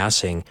his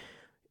passing,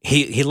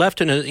 he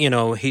left in a, you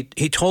know, he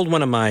told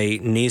one of my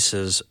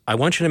nieces, I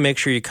want you to make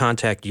sure you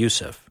contact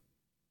Yusuf.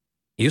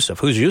 Yusuf?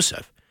 Who's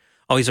Yusuf?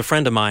 Oh, he's a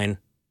friend of mine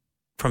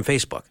from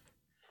Facebook.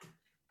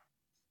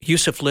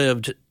 Yusuf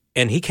lived,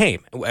 and he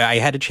came. I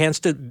had a chance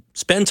to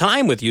spend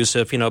time with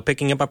Yusuf, you know,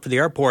 picking him up for the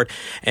airport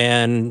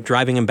and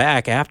driving him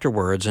back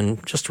afterwards,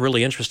 and just a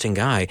really interesting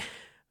guy.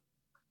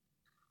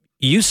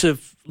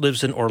 Yusuf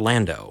lives in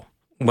Orlando,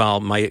 while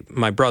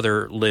my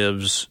brother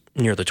lives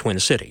near the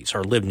Twin Cities,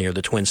 or lived near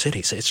the Twin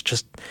Cities. It's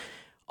just,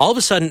 all of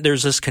a sudden,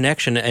 there's this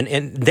connection,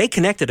 and they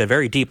connected at a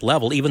very deep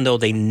level, even though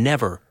they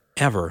never,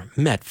 ever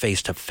met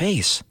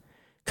face-to-face,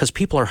 because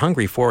people are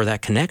hungry for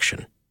that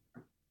connection.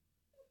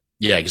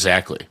 Yeah,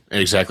 exactly.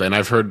 And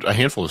I've heard a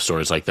handful of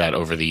stories like that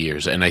over the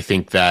years, and I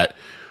think that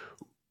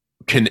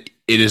it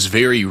is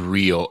very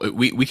real.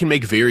 We can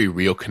make very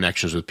real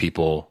connections with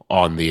people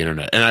on the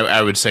internet. And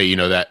I would say, you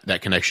know,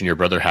 that connection your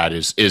brother had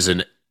is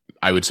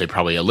I would say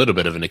probably a little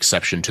bit of an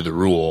exception to the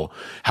rule.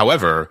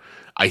 However,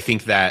 I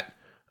think that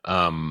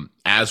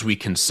as we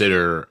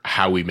consider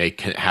how we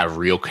have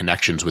real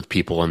connections with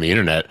people on the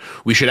internet,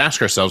 we should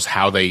ask ourselves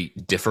how they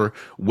differ,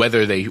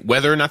 whether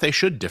or not they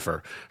should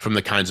differ from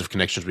the kinds of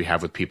connections we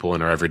have with people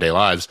in our everyday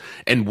lives,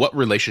 and what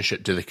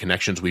relationship do the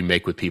connections we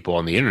make with people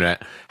on the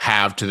internet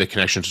have to the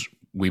connections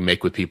we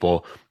make with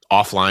people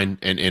offline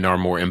and in our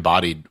more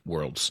embodied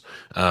worlds.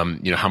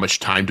 You know, how much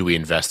time do we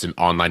invest in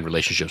online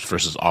relationships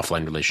versus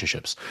offline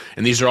relationships?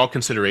 And these are all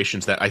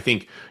considerations that I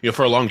think, you know,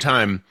 for a long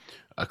time,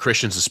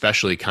 Christians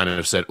especially kind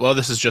of said, well,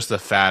 this is just a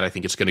fad. I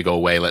think it's going to go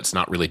away. Let's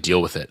not really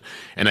deal with it.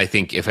 And I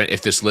think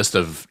if this list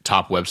of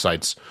top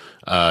websites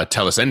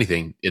tell us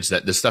anything, it's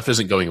that this stuff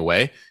isn't going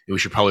away. And we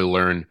should probably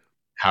learn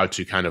how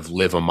to kind of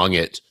live among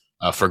it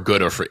for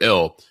good or for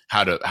ill,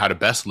 how to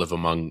best live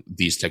among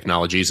these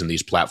technologies and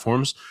these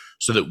platforms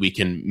so that we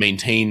can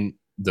maintain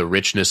the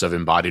richness of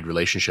embodied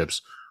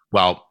relationships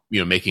while, you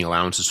know, making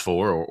allowances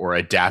for or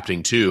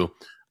adapting to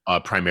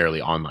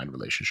primarily online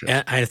relationships.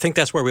 And I think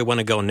that's where we want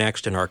to go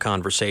next in our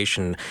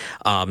conversation.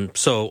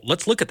 So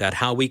let's look at that,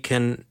 how we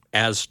can,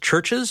 as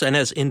churches and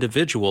as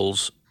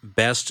individuals,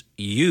 best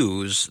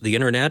use the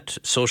internet,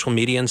 social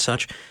media and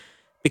such.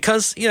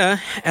 Because, yeah,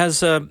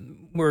 as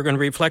we're going to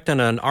reflect on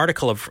an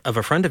article of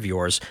a friend of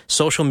yours,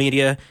 social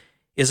media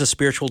is a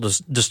spiritual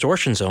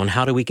distortion zone.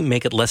 How do we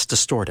make it less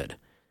distorted?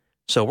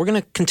 So we're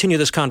going to continue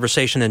this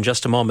conversation in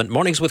just a moment.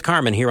 Mornings with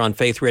Carmen here on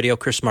Faith Radio.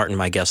 Chris Martin,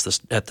 my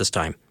guest at this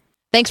time.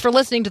 Thanks for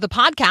listening to the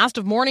podcast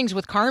of Mornings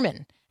with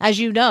Carmen. As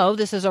you know,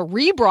 this is a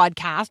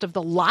rebroadcast of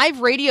the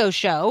live radio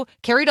show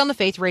carried on the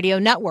Faith Radio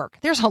Network.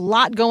 There's a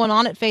lot going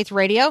on at Faith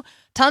Radio,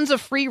 tons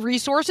of free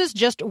resources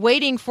just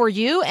waiting for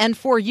you and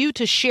for you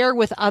to share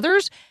with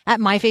others at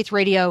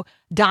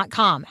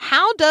myfaithradio.com.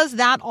 How does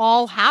that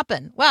all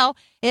happen? Well,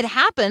 it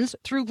happens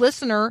through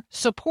listener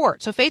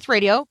support. So Faith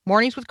Radio,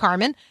 Mornings with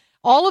Carmen,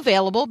 all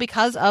available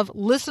because of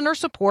listener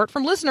support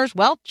from listeners,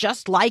 well,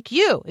 just like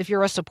you. If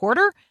you're a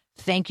supporter,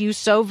 thank you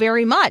so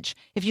very much.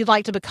 If you'd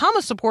like to become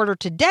a supporter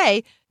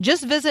today,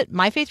 just visit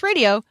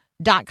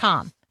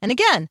myfaithradio.com. And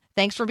again,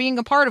 thanks for being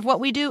a part of what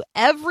we do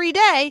every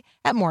day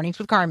at Mornings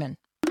with Carmen.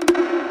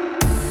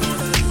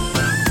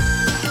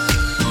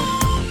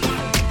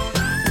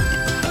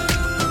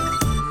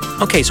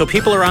 Okay, so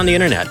people are on the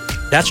internet.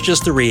 That's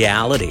just the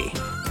reality.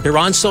 They're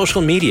on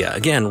social media.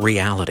 Again,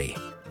 reality.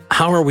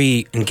 How are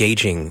we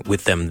engaging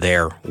with them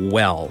there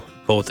well,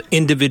 both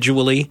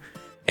individually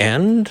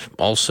and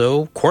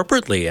also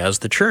corporately as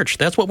the church.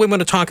 That's what we want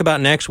to talk about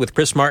next with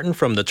Chris Martin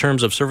from the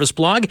Terms of Service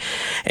blog.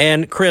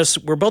 And Chris,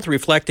 we're both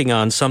reflecting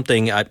on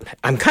something.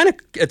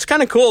 It's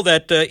kind of cool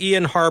that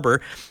Ian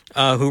Harbour,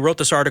 who wrote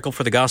this article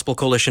for the Gospel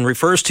Coalition,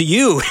 refers to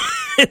you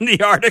in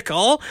the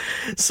article.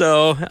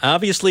 So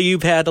obviously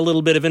you've had a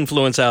little bit of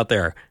influence out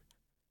there.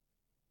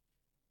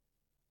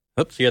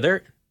 Oops, you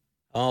there?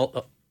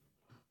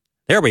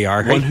 There we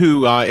are. One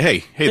who,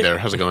 hey there,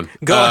 how's it going?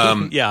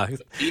 Yeah.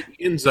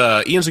 Ian's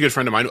a good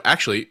friend of mine,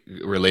 actually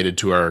related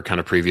to our kind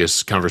of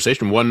previous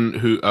conversation. One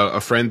who, a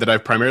friend that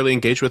I've primarily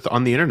engaged with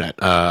on the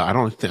internet. I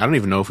don't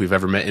even know if we've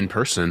ever met in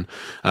person.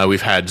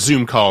 We've had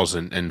Zoom calls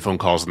and phone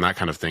calls and that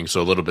kind of thing.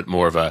 So a little bit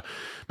more of a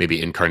maybe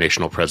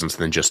incarnational presence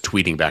than just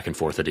tweeting back and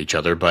forth at each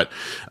other. But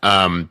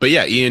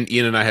yeah,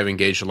 Ian and I have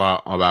engaged a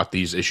lot about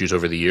these issues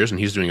over the years, and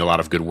he's doing a lot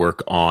of good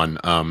work on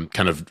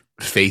kind of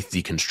faith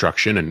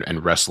deconstruction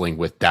and wrestling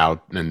with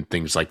doubt and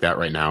things like that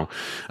right now.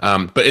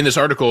 But in this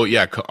article,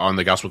 on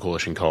the Gospel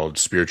Coalition called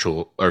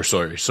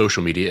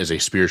social media is a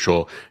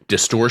spiritual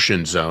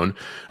distortion zone.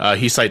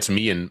 He cites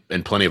me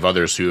and plenty of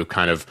others who have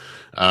kind of,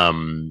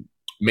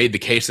 made the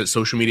case that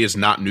social media is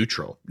not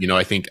neutral.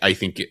 I think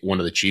one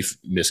of the chief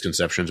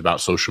misconceptions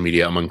about social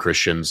media among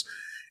Christians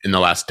in the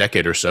last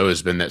decade or so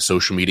has been that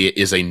social media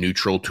is a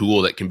neutral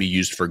tool that can be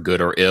used for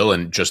good or ill,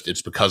 and just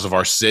it's because of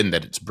our sin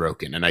that it's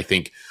broken. And I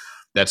think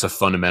that's a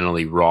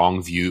fundamentally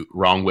wrong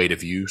way to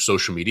view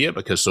social media,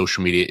 because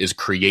social media is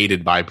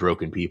created by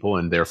broken people,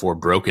 and therefore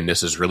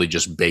brokenness is really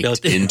just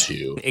baked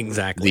into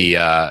exactly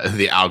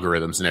the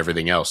algorithms and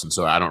everything else. And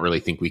so I don't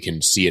really think we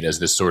can see it as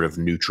this sort of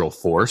neutral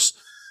force.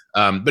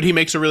 But he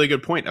makes a really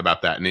good point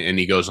about that, and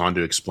he goes on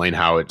to explain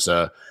how it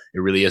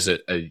really is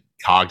a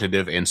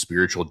cognitive and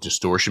spiritual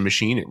distortion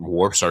machine. It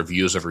warps our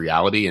views of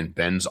reality and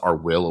bends our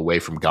will away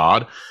from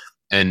God.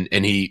 And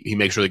he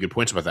makes really good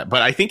points about that.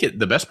 But I think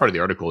the best part of the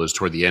article is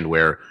toward the end,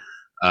 where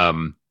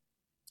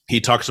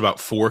he talks about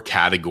 4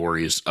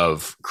 categories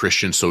of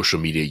Christian social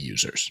media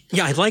users.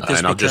 Yeah, I like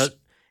this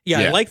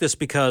I like this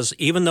because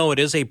even though it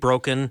is a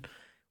broken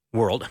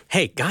world,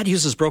 hey, God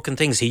uses broken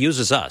things. He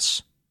uses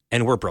us,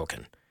 and we're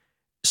broken.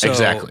 So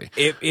exactly.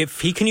 If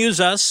he can use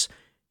us,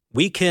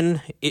 we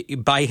can,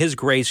 by his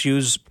grace,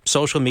 use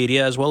social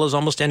media as well as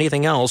almost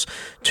anything else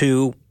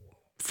to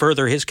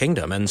further his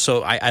kingdom. And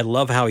so I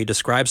love how he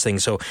describes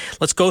things. So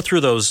let's go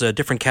through those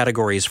different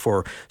categories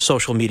for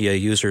social media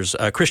users,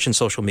 Christian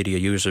social media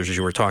users, as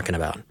you were talking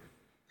about.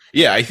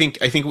 Yeah, I think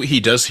what he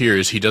does here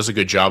is he does a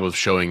good job of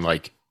showing,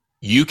 like,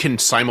 you can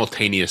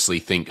simultaneously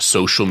think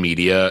social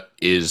media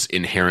is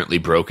inherently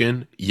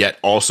broken, yet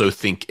also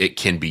think it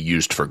can be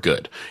used for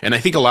good. And I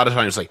think a lot of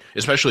times, like,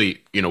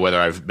 especially, whether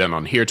I've been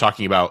on here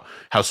talking about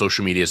how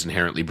social media is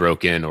inherently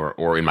broken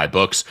or in my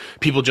books,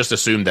 people just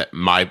assume that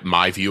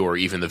my view, or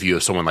even the view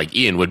of someone like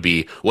Ian, would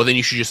be, well, then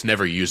you should just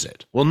never use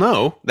it. Well,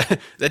 no,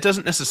 that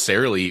doesn't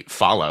necessarily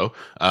follow.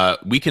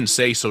 We can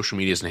say social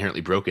media is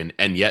inherently broken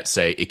and yet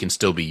say it can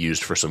still be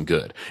used for some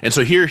good. And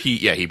so here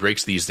he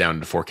breaks these down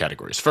into 4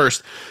 categories.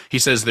 First, he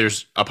says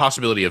there's a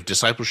possibility of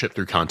discipleship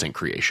through content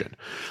creation.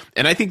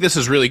 And I think this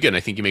is really good. I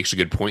think he makes a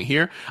good point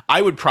here.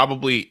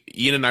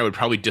 Ian and I would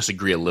probably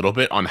disagree a little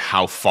bit on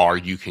how far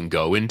you can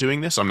go in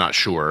doing this. I'm not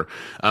sure.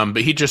 But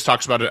he just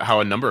talks about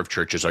how a number of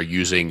churches are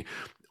using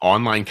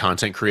online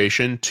content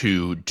creation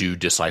to do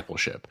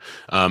discipleship.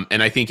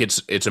 And I think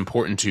it's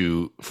important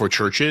for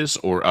churches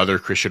or other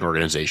Christian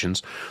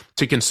organizations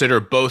to consider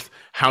both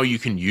how you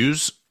can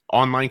use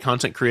online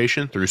content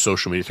creation through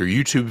social media, through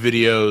YouTube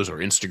videos or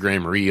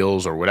Instagram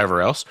Reels or whatever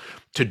else,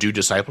 to do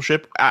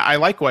discipleship. I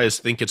likewise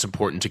think it's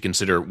important to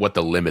consider what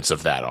the limits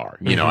of that are.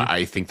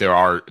 I think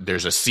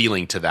there's a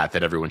ceiling to that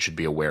everyone should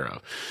be aware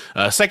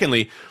of.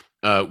 Secondly,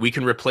 we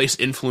can replace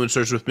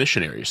influencers with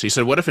missionaries. He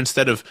said, what if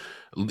instead of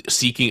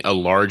seeking a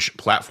large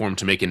platform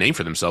to make a name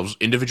for themselves,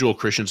 individual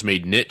Christians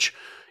made niche,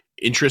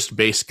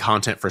 interest-based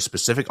content for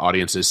specific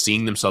audiences,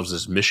 seeing themselves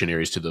as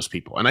missionaries to those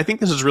people? And I think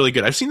this is really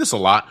good. I've seen this a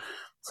lot,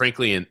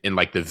 frankly, in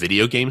like the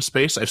video game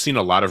space. I've seen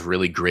a lot of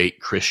really great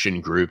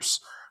Christian groups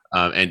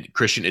and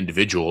Christian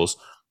individuals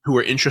who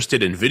are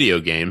interested in video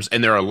games.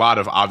 And there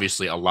are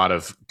obviously a lot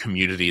of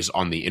communities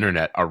on the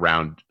internet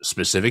around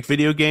specific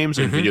video games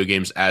and video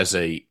games as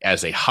a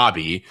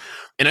hobby.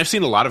 And I've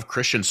seen a lot of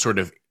Christians sort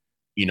of,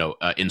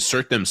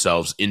 insert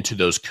themselves into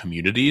those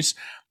communities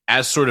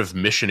as sort of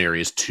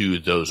missionaries to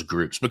those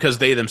groups, because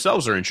they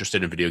themselves are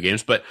interested in video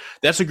games. But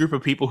that's a group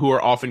of people who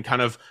are often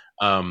kind of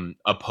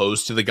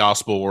opposed to the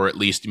gospel, or at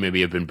least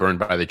maybe have been burned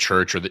by the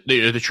church, or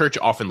the church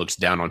often looks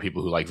down on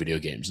people who like video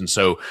games. And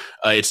so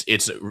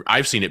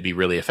I've seen it be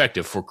really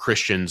effective for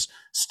Christians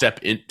step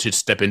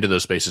into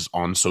those spaces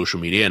on social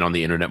media and on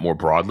the internet more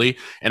broadly.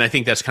 And I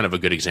think that's kind of a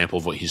good example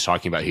of what he's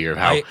talking about here.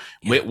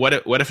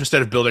 What if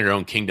instead of building our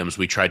own kingdoms,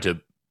 we tried to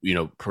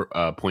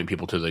point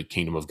people to the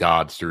kingdom of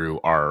God through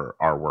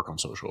our work on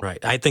social.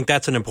 Right. I think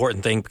that's an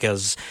important thing,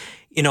 because,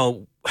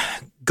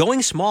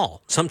 going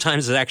small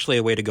sometimes is actually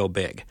a way to go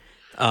big.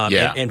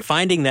 And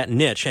finding that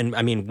niche. And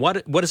I mean,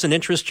 what is an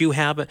interest you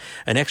have,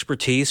 an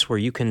expertise where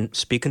you can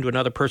speak into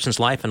another person's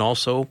life and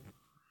also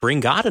bring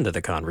God into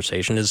the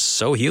conversation is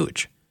so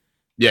huge.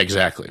 Yeah,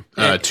 exactly.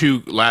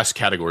 Two last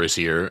categories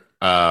here.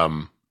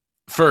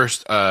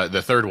 First,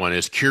 the third one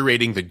is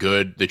curating the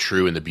good, the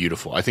true, and the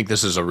beautiful. I think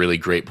this is a really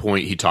great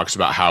point. He talks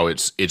about how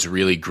it's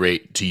really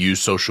great to use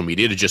social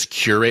media to just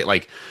curate,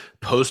 like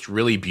post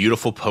really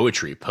beautiful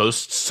poetry,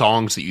 post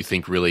songs that you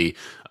think really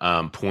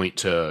point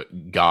to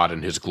God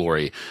and his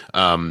glory.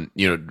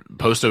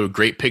 Post a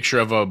great picture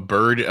of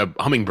a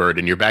hummingbird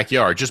in your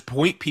backyard. Just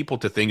point people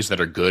to things that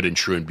are good and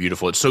true and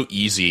beautiful. It's so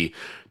easy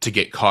to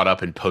get caught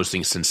up in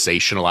posting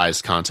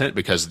sensationalized content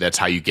because that's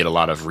how you get a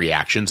lot of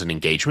reactions and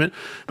engagement.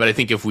 But I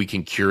think if we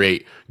can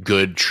curate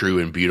good, true,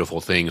 and beautiful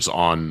things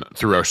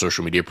through our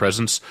social media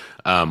presence,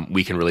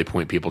 we can really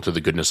point people to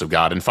the goodness of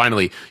God. And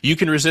finally, you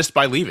can resist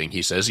by leaving.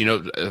 He says,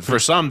 for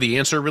some, the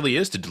answer really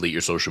is to delete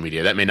your social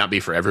media. That may not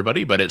be for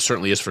everybody, but it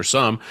certainly is for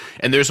some.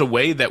 And there's a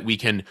way that we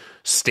can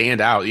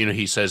stand out.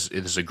 He says,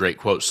 this is a great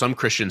quote, some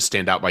Christians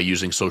stand out by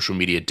using social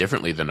media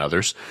differently than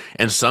others,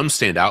 and some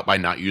stand out by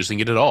not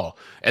using it at all.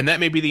 And that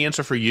may be the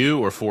answer for you,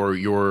 or for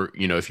your,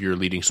 if you're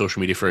leading social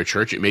media for a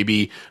church, it may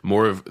be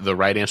more of the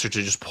right answer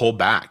to just pull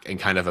back and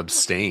kind of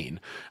abstain.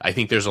 I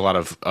think there's a lot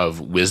of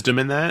wisdom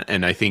in that.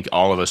 And I think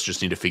all of us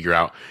just need to figure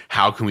out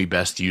how can we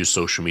best use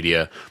social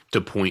media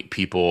to point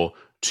people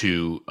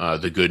to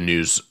the good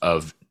news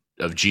of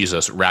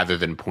Jesus, rather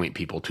than point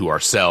people to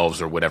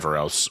ourselves or whatever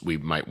else we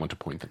might want to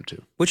point them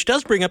to. Which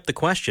does bring up the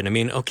question. I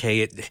mean,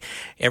 okay,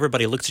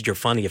 everybody looks at you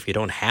funny if you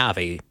don't have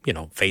a,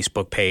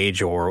 Facebook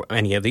page or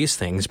any of these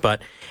things.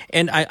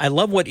 And I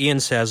love what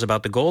Ian says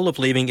about the goal of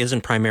leaving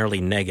isn't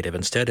primarily negative.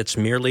 Instead, it's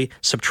merely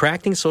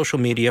subtracting social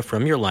media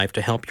from your life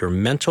to help your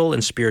mental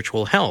and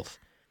spiritual health.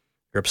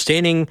 You're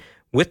abstaining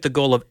with the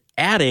goal of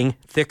adding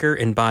thicker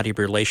embodied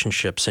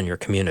relationships in your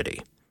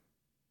community.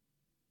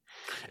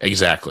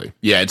 Exactly.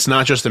 Yeah, it's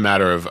not just a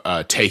matter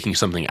of taking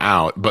something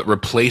out, but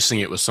replacing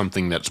it with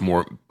something that's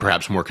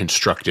perhaps more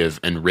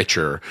constructive and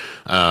richer.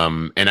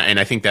 And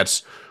I think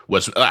that's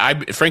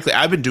frankly,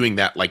 I've been doing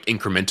that like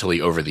incrementally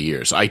over the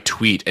years. I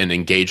tweet and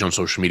engage on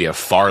social media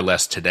far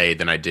less today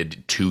than I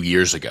did 2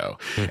 years ago.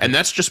 Mm-hmm. And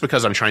that's just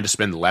because I'm trying to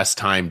spend less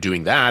time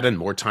doing that and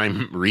more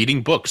time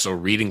reading books or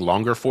reading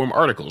longer form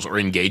articles or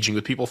engaging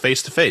with people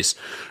face to face,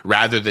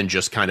 rather than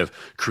just kind of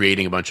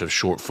creating a bunch of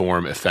short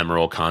form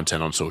ephemeral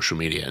content on social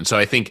media. And so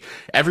I think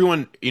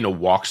everyone,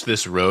 walks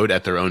this road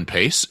at their own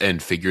pace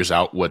and figures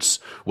out what's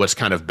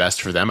kind of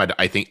best for them.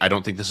 I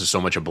don't think this is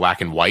so much a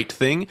black and white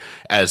thing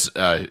as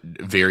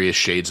various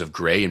shades of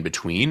gray in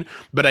between.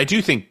 But I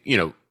do think,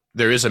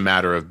 there is a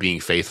matter of being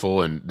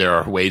faithful, and there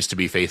are ways to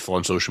be faithful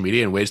on social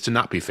media and ways to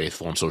not be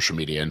faithful on social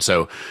media. And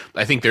so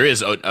I think there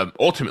is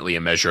ultimately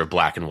a measure of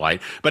black and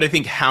white, but I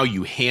think how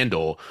you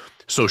handle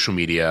social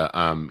media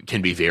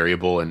can be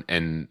variable,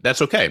 and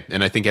that's okay.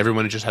 And I think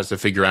everyone just has to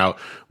figure out,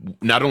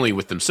 not only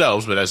with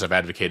themselves, but as I've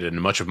advocated in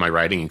much of my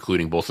writing,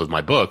 including both of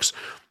my books,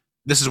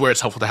 this is where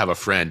it's helpful to have a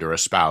friend or a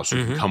spouse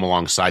who can come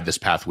alongside this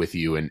path with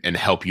you and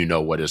help you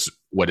know what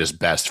is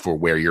best for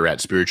where you're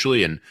at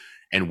spiritually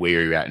and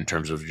where you're at in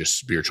terms of just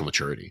spiritual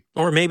maturity.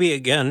 Or maybe,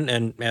 again,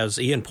 and as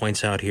Ian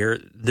points out here,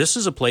 this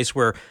is a place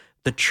where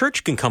the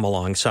church can come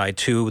alongside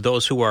to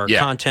those who are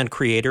content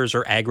creators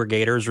or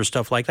aggregators or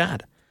stuff like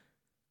that.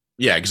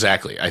 Yeah,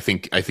 exactly. I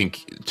think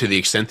to the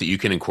extent that you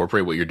can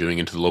incorporate what you're doing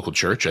into the local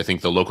church, I think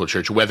the local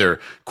church,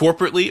 whether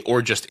corporately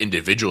or just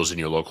individuals in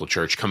your local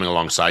church coming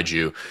alongside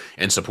you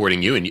and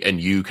supporting you, and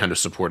you kind of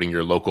supporting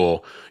your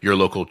local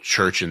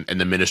church and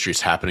the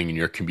ministries happening in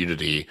your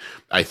community.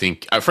 I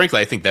think, frankly,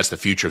 I think that's the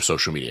future of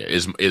social media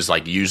is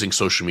like using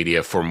social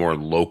media for more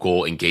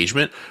local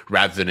engagement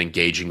rather than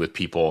engaging with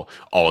people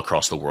all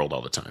across the world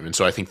all the time. And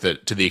so I think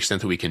that to the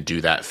extent that we can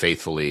do that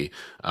faithfully,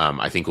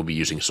 I think we'll be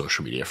using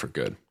social media for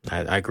good.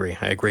 I agree.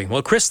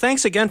 Well, Chris,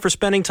 thanks again for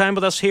spending time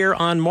with us here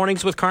on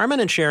Mornings with Carmen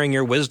and sharing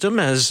your wisdom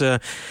as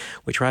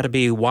we try to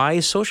be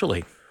wise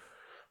socially.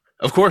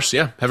 Of course,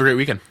 yeah. Have a great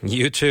weekend.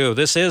 You too.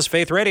 This is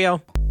Faith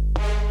Radio.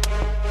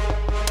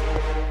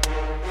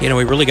 We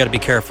really got to be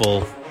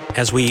careful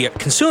as we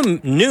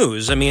consume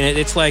news. I mean,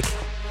 it's like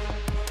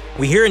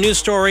we hear a news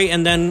story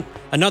and then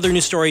another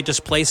news story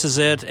displaces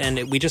it,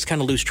 and we just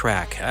kind of lose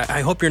track.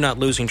 I hope you're not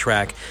losing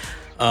track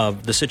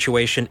of the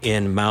situation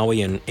in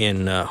Maui and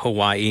in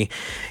Hawaii.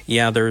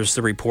 Yeah, there's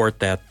the report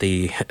that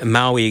the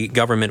Maui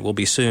government will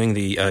be suing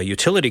the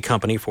utility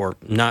company for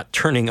not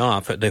turning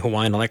off, the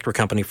Hawaiian Electric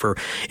Company, for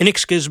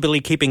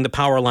inexcusably keeping the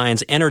power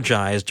lines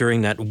energized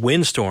during that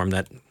windstorm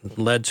that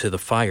led to the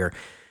fire.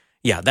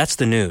 Yeah, that's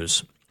the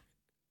news.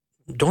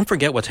 Don't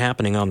forget what's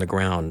happening on the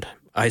ground.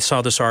 I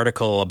saw this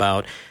article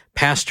about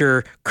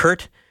Pastor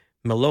Kurt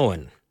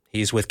Meloan.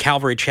 He's with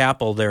Calvary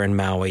Chapel there in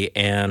Maui,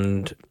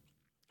 and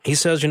he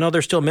says,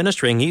 they're still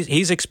ministering.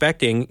 He's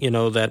expecting,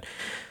 that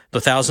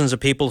the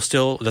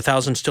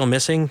thousands still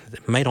missing,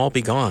 might all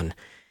be gone.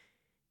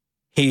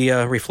 He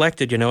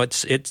reflected,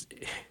 it's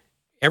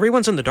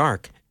everyone's in the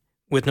dark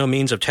with no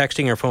means of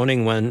texting or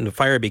phoning when the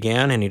fire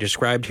began, and he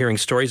described hearing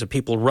stories of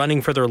people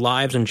running for their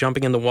lives and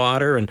jumping in the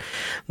water, and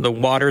the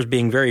waters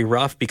being very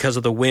rough because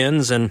of the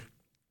winds, and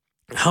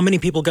how many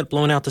people got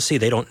blown out to sea,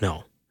 they don't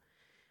know.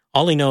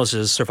 All he knows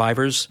is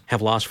survivors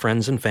have lost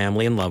friends and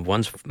family and loved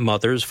ones.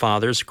 Mothers,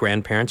 fathers,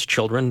 grandparents,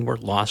 children were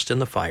lost in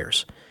the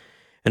fires.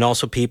 And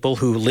also people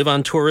who live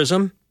on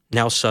tourism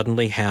now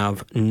suddenly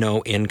have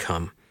no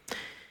income.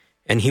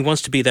 And he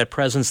wants to be that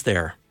presence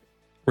there,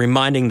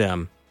 reminding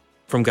them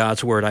from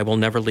God's word, I will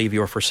never leave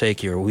you or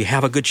forsake you. We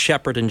have a good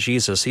shepherd in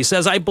Jesus. He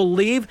says, I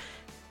believe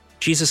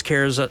Jesus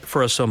cares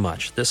for us so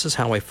much. This is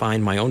how I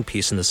find my own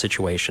peace in the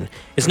situation.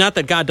 It's not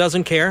that God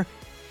doesn't care.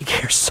 He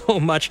cares so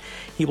much,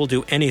 he will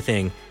do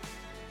anything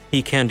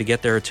he can to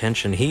get their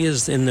attention. He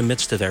is in the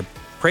midst of there.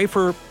 Pray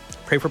for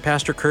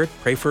Pastor Kurt.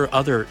 Pray for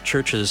other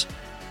churches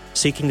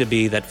seeking to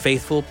be that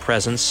faithful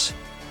presence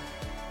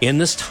in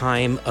this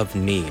time of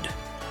need.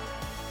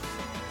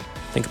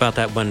 Think about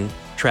that when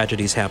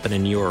tragedies happen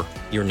in your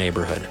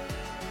neighborhood.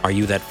 Are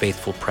you that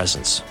faithful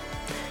presence?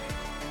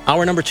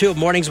 Hour number 2 of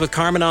Mornings with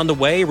Carmen on the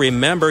way.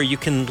 Remember, you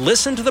can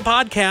listen to the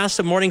podcast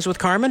of Mornings with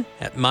Carmen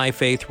at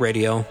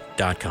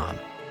myfaithradio.com.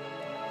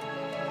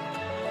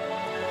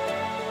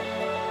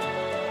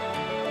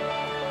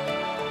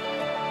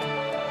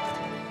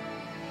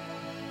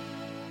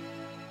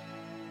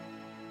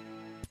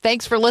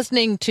 Thanks for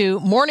listening to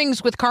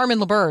Mornings with Carmen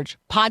LaBerge.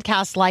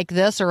 Podcasts like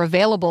this are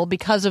available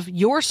because of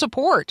your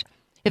support.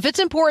 If it's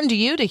important to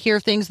you to hear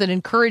things that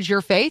encourage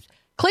your faith,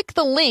 click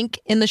the link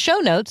in the show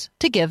notes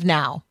to give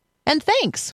now. And thanks.